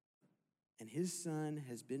 And his son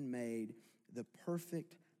has been made the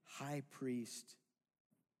perfect high priest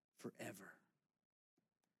forever.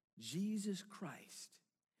 Jesus Christ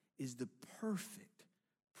is the perfect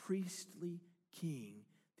priestly king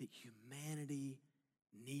that humanity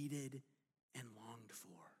needed and longed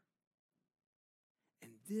for.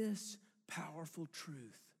 And this powerful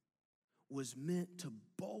truth was meant to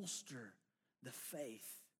bolster the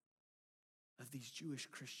faith of these Jewish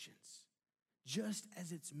Christians, just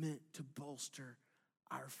as it's meant to bolster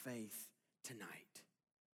our faith tonight.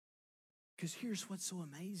 Because here's what's so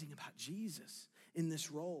amazing about Jesus in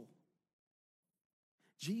this role.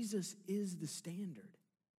 Jesus is the standard.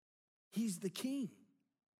 He's the king.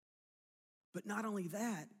 But not only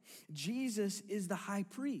that, Jesus is the high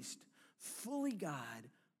priest, fully God,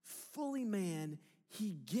 fully man.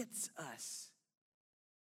 He gets us.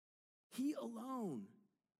 He alone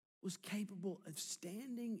was capable of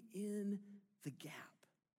standing in the gap.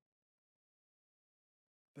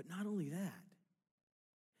 But not only that,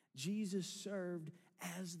 Jesus served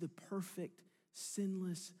as the perfect,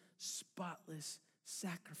 sinless, spotless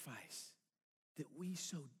sacrifice that we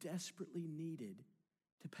so desperately needed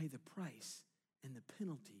to pay the price and the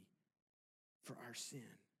penalty for our sin.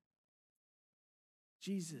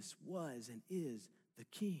 Jesus was and is the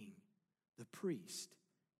king, the priest,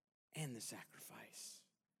 and the sacrifice.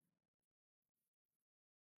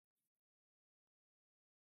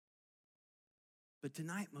 But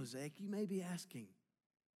tonight, Mosaic, you may be asking,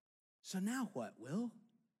 so now what, Will?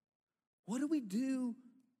 What do we do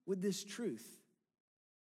with this truth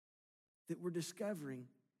that we're discovering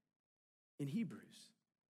in Hebrews?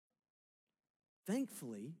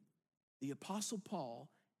 Thankfully, the Apostle Paul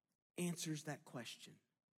answers that question.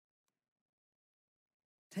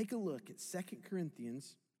 Take a look at 2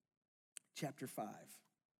 Corinthians chapter 5,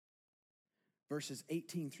 verses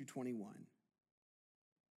 18 through 21.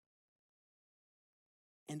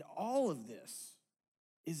 And all of this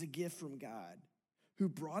is a gift from God, who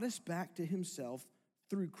brought us back to himself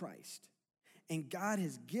through Christ. And God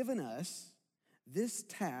has given us this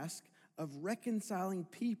task of reconciling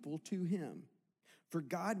people to him. For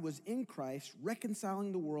God was in Christ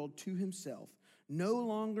reconciling the world to himself, no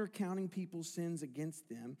longer counting people's sins against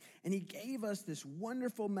them. And he gave us this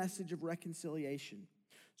wonderful message of reconciliation.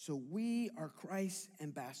 So we are Christ's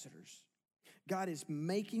ambassadors. God is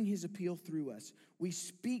making his appeal through us. We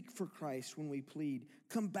speak for Christ when we plead,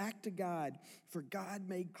 come back to God, for God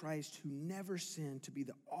made Christ, who never sinned, to be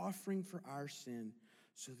the offering for our sin,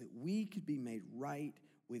 so that we could be made right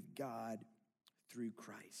with God through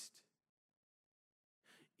Christ.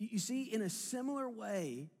 You see, in a similar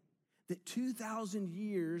way that 2,000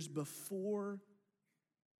 years before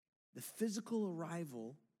the physical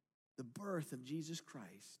arrival, the birth of Jesus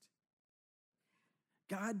Christ,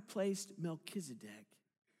 God placed Melchizedek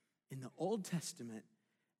in the Old Testament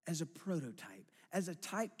as a prototype, as a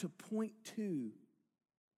type to point to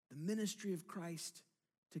the ministry of Christ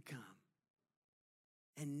to come.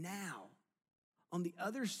 And now, on the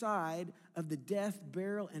other side of the death,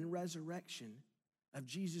 burial, and resurrection of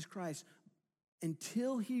Jesus Christ,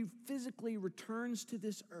 until he physically returns to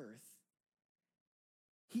this earth,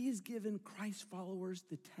 he has given Christ's followers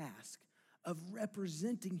the task of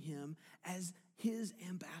representing him as his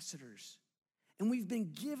ambassadors. And we've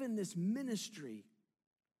been given this ministry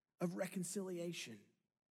of reconciliation.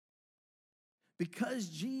 Because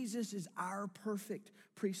Jesus is our perfect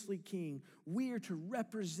priestly king, we are to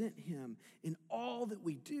represent him in all that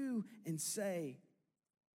we do and say,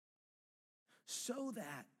 so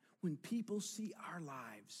that when people see our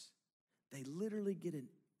lives, they literally get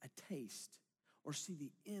a taste or see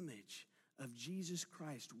the image of Jesus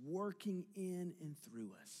Christ working in and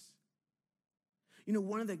through us. You know,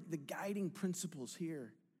 one of the guiding principles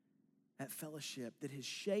here at Fellowship that has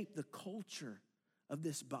shaped the culture of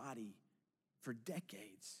this body for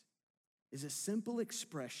decades is a simple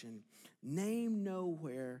expression: name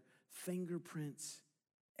nowhere, fingerprints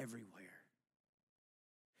everywhere.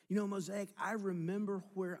 You know, Mosaic, I remember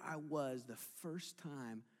where I was the first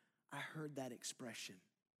time I heard that expression.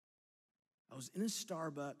 I was in a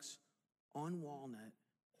Starbucks on Walnut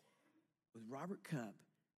with Robert Cupp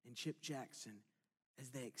and Chip Jackson as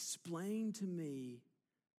they explained to me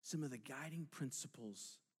some of the guiding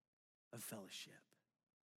principles of fellowship.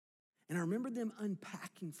 And I remember them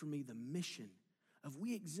unpacking for me the mission of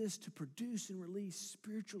we exist to produce and release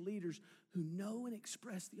spiritual leaders who know and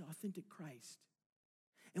express the authentic Christ.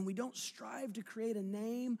 And we don't strive to create a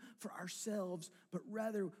name for ourselves, but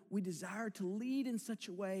rather we desire to lead in such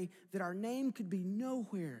a way that our name could be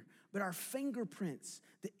nowhere, but our fingerprints,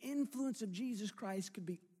 the influence of Jesus Christ could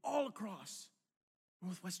be all across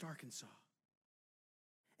Northwest Arkansas.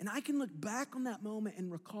 And I can look back on that moment and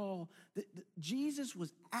recall that Jesus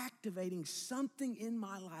was activating something in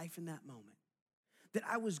my life in that moment. That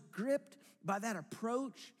I was gripped by that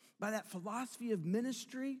approach, by that philosophy of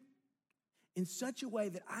ministry in such a way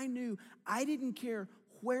that I knew I didn't care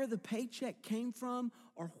where the paycheck came from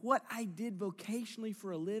or what I did vocationally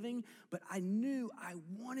for a living, but I knew I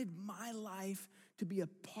wanted my life to be a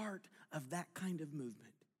part of that kind of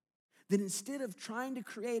movement. That instead of trying to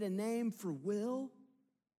create a name for Will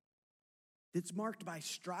that's marked by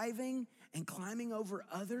striving and climbing over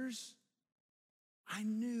others, I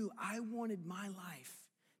knew I wanted my life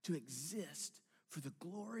to exist for the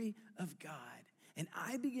glory of God. And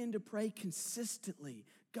I began to pray consistently,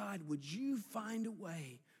 God, would you find a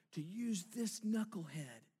way to use this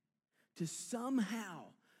knucklehead to somehow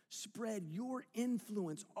spread your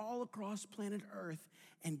influence all across planet Earth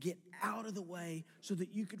and get out of the way so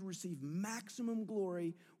that you could receive maximum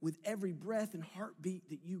glory with every breath and heartbeat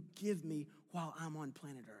that you give me while I'm on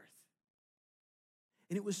planet Earth.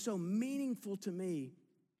 And it was so meaningful to me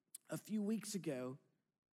a few weeks ago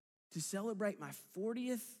to celebrate my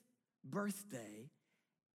 40th birthday,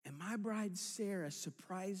 and my bride Sarah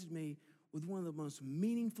surprised me with one of the most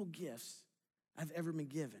meaningful gifts I've ever been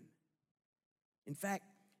given. In fact,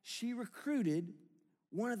 she recruited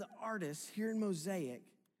one of the artists here in Mosaic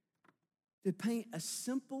to paint a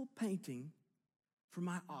simple painting for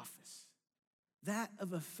my office, that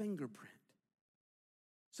of a fingerprint.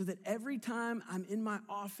 So that every time I'm in my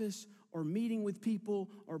office or meeting with people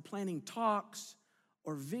or planning talks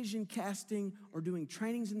or vision casting or doing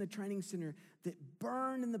trainings in the training center, that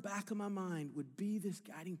burned in the back of my mind would be this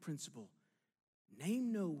guiding principle.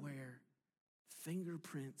 Name nowhere,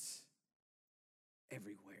 fingerprints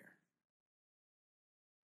everywhere.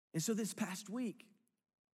 And so this past week,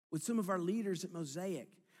 with some of our leaders at Mosaic,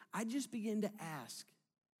 I just began to ask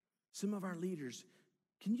some of our leaders,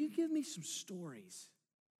 can you give me some stories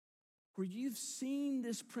where you've seen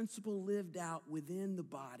this principle lived out within the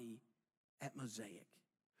body at Mosaic,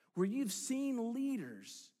 where you've seen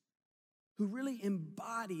leaders who really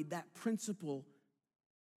embodied that principle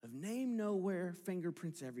of name nowhere,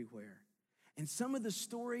 fingerprints everywhere. And some of the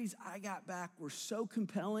stories I got back were so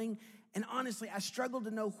compelling, and honestly, I struggled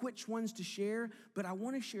to know which ones to share, but I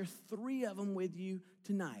want to share 3 of them with you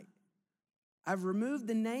tonight. I've removed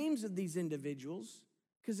the names of these individuals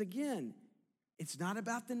because, again, it's not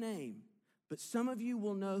about the name, but some of you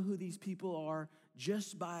will know who these people are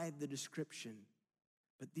just by the description.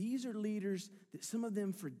 But these are leaders that some of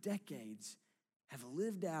them for decades have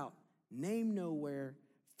lived out name nowhere,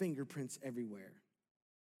 fingerprints everywhere.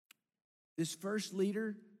 This first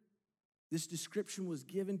leader, this description was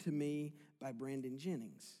given to me by Brandon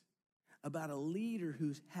Jennings about a leader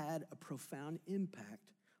who's had a profound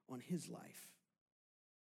impact on his life.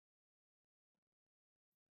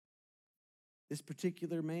 This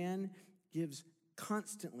particular man gives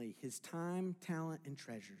constantly his time, talent, and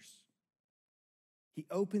treasures. He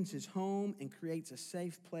opens his home and creates a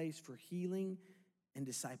safe place for healing and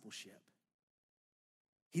discipleship.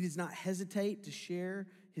 He does not hesitate to share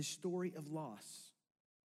his story of loss.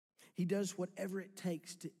 He does whatever it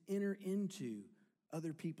takes to enter into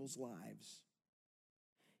other people's lives.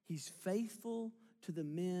 He's faithful to the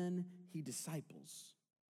men he disciples.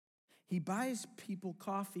 He buys people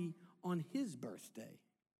coffee on his birthday.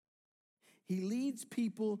 He leads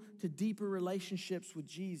people to deeper relationships with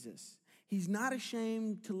Jesus. He's not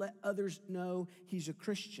ashamed to let others know he's a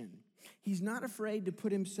Christian. He's not afraid to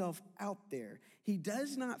put himself out there. He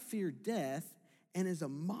does not fear death and is a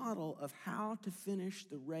model of how to finish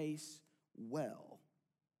the race well.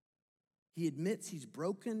 He admits he's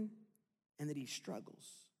broken and that he struggles.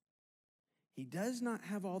 He does not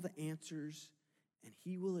have all the answers, and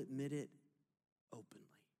he will admit it openly.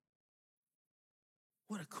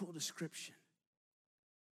 What a cool description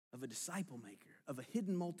of a disciple maker, of a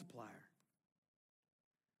hidden multiplier.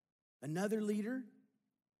 Another leader,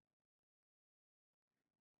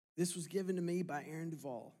 this was given to me by Erin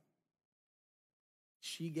Duvall.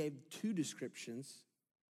 She gave 2 descriptions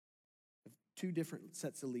of 2 different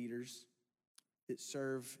sets of leaders that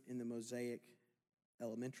serve in the Mosaic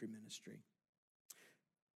Elementary Ministry.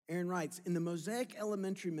 Aaron writes, in the Mosaic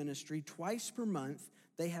Elementary Ministry, twice per month,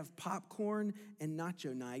 they have popcorn and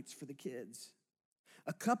nacho nights for the kids.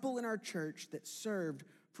 A couple in our church that served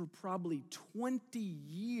for probably 20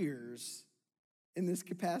 years in this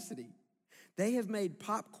capacity. They have made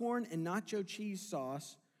popcorn and nacho cheese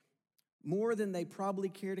sauce more than they probably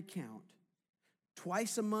care to count.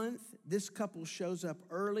 Twice a month, this couple shows up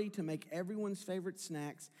early to make everyone's favorite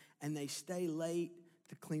snacks, and they stay late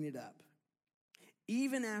to clean it up.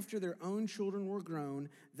 Even after their own children were grown,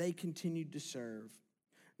 they continued to serve.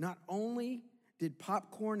 Not only did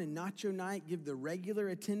popcorn and nacho night give the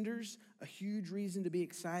regular attenders a huge reason to be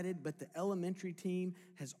excited, but the elementary team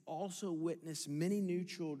has also witnessed many new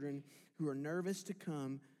children who are nervous to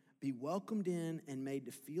come be welcomed in and made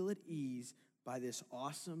to feel at ease by this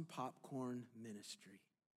awesome popcorn ministry.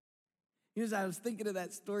 You know, as I was thinking of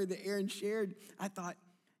that story that Aaron shared, I thought,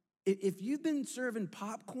 if you've been serving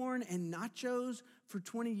popcorn and nachos for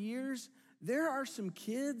 20 years, there are some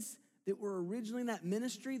kids that were originally in that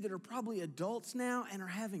ministry that are probably adults now and are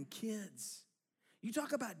having kids. You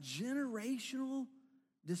talk about generational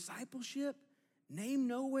discipleship, name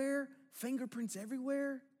nowhere, fingerprints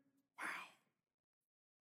everywhere. Wow.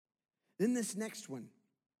 Then this next one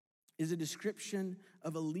is a description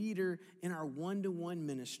of a leader in our one-to-one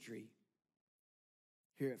ministry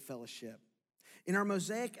here at Fellowship. In our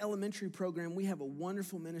Mosaic Elementary program, we have a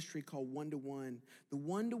wonderful ministry called One-to-One. The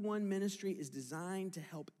One-to-One ministry is designed to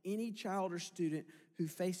help any child or student who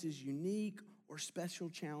faces unique or special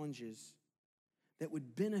challenges that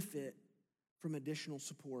would benefit from additional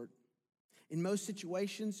support. In most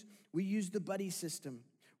situations, we use the buddy system,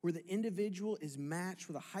 where the individual is matched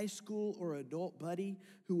with a high school or adult buddy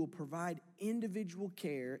who will provide individual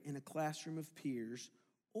care in a classroom of peers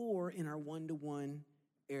or in our one-to-one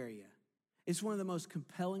area. It's one of the most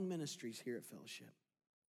compelling ministries here at Fellowship.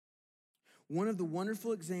 One of the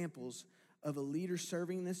wonderful examples of a leader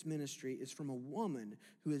serving this ministry is from a woman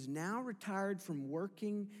who is now retired from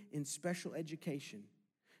working in special education.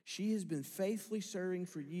 She has been faithfully serving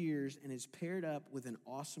for years and is paired up with an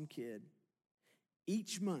awesome kid.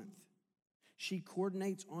 Each month, she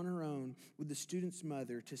coordinates on her own with the student's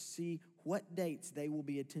mother to see what dates they will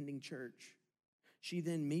be attending church. She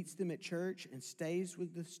then meets them at church and stays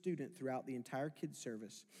with the student throughout the entire kids'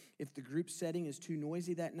 service. If the group setting is too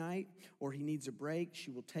noisy that night or he needs a break,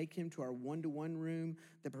 she will take him to our one-to-one room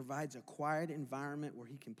that provides a quiet environment where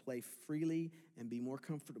he can play freely and be more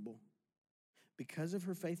comfortable. Because of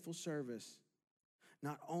her faithful service,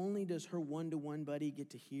 not only does her one-to-one buddy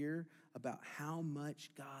get to hear about how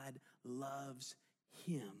much God loves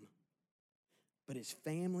him, but his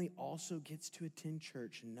family also gets to attend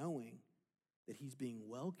church knowing that he's being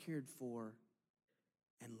well cared for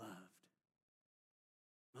and loved.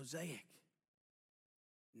 Mosaic,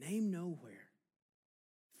 name nowhere,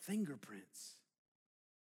 fingerprints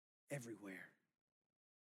everywhere.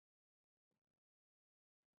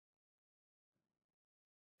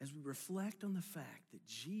 As we reflect on the fact that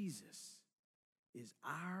Jesus is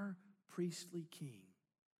our priestly king,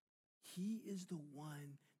 he is the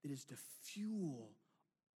one that is to fuel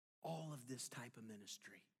all of this type of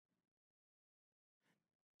ministry.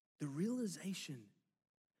 The realization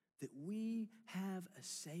that we have a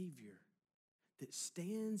Savior that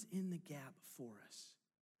stands in the gap for us,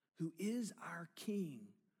 who is our King,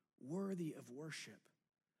 worthy of worship,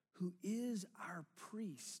 who is our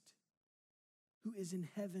priest, who is in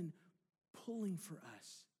heaven pulling for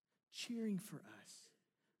us, cheering for us,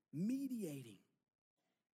 mediating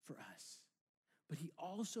for us. But he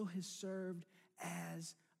also has served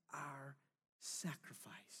as our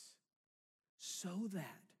sacrifice, so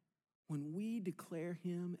that when we declare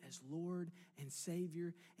him as Lord and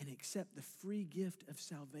Savior and accept the free gift of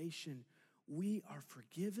salvation, we are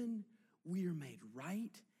forgiven, we are made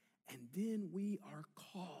right, and then we are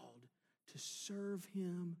called to serve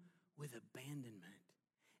him with abandonment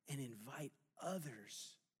and invite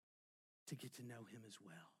others to get to know him as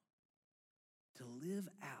well. To live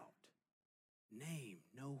out, name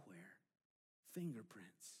nowhere,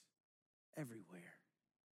 fingerprints everywhere.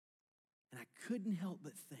 And I couldn't help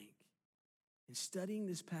but think, in studying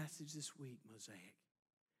this passage this week, Mosaic,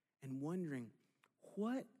 and wondering,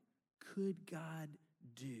 what could God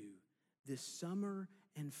do this summer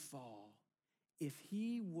and fall if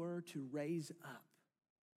he were to raise up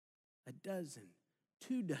a dozen,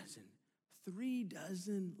 2 dozen, 3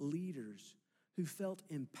 dozen leaders who felt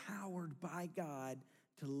empowered by God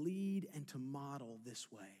to lead and to model this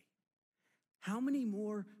way? How many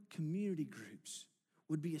more community groups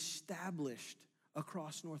would be established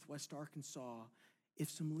across Northwest Arkansas if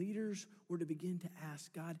some leaders were to begin to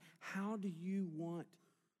ask, God, how do you want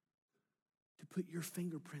to put your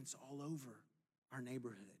fingerprints all over our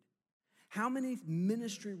neighborhood? How many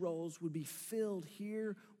ministry roles would be filled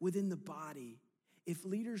here within the body if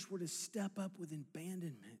leaders were to step up with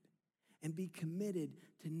abandonment and be committed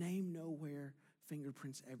to name nowhere,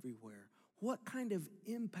 fingerprints everywhere? What kind of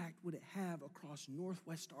impact would it have across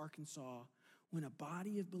Northwest Arkansas when a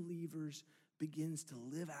body of believers begins to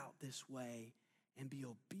live out this way and be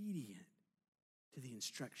obedient to the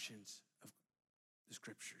instructions of the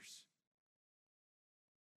scriptures?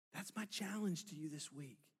 That's my challenge to you this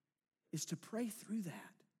week, is to pray through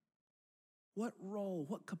that. What role,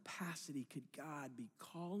 what capacity could God be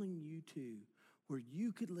calling you to where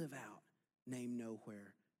you could live out, name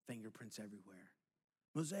nowhere, fingerprints everywhere?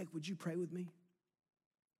 Mosaic, would you pray with me?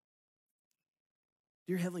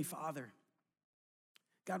 Dear Heavenly Father,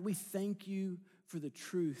 God, we thank you for the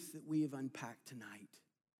truth that we have unpacked tonight.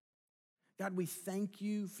 God, we thank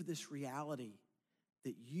you for this reality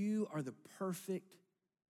that you are the perfect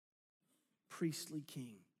priestly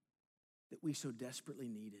king that we so desperately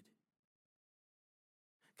needed.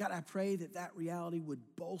 God, I pray that that reality would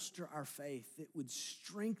bolster our faith, that would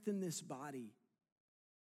strengthen this body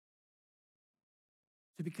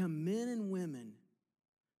to become men and women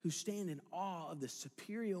who stand in awe of the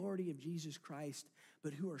superiority of Jesus Christ,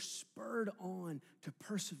 but who are spurred on to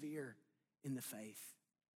persevere in the faith.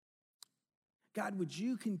 God, would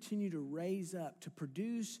you continue to raise up, to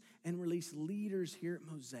produce and release leaders here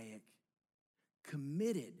at Mosaic,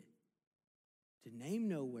 committed to name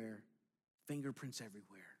nowhere, fingerprints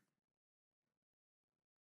everywhere.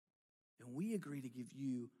 And we agree to give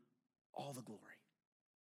you all the glory.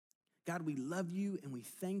 God, we love you and we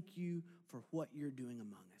thank you for what you're doing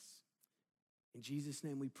among us. In Jesus'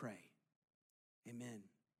 name we pray. Amen.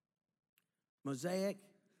 Mosaic,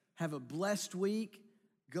 have a blessed week.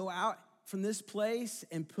 Go out from this place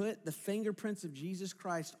and put the fingerprints of Jesus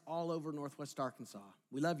Christ all over Northwest Arkansas.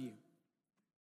 We love you.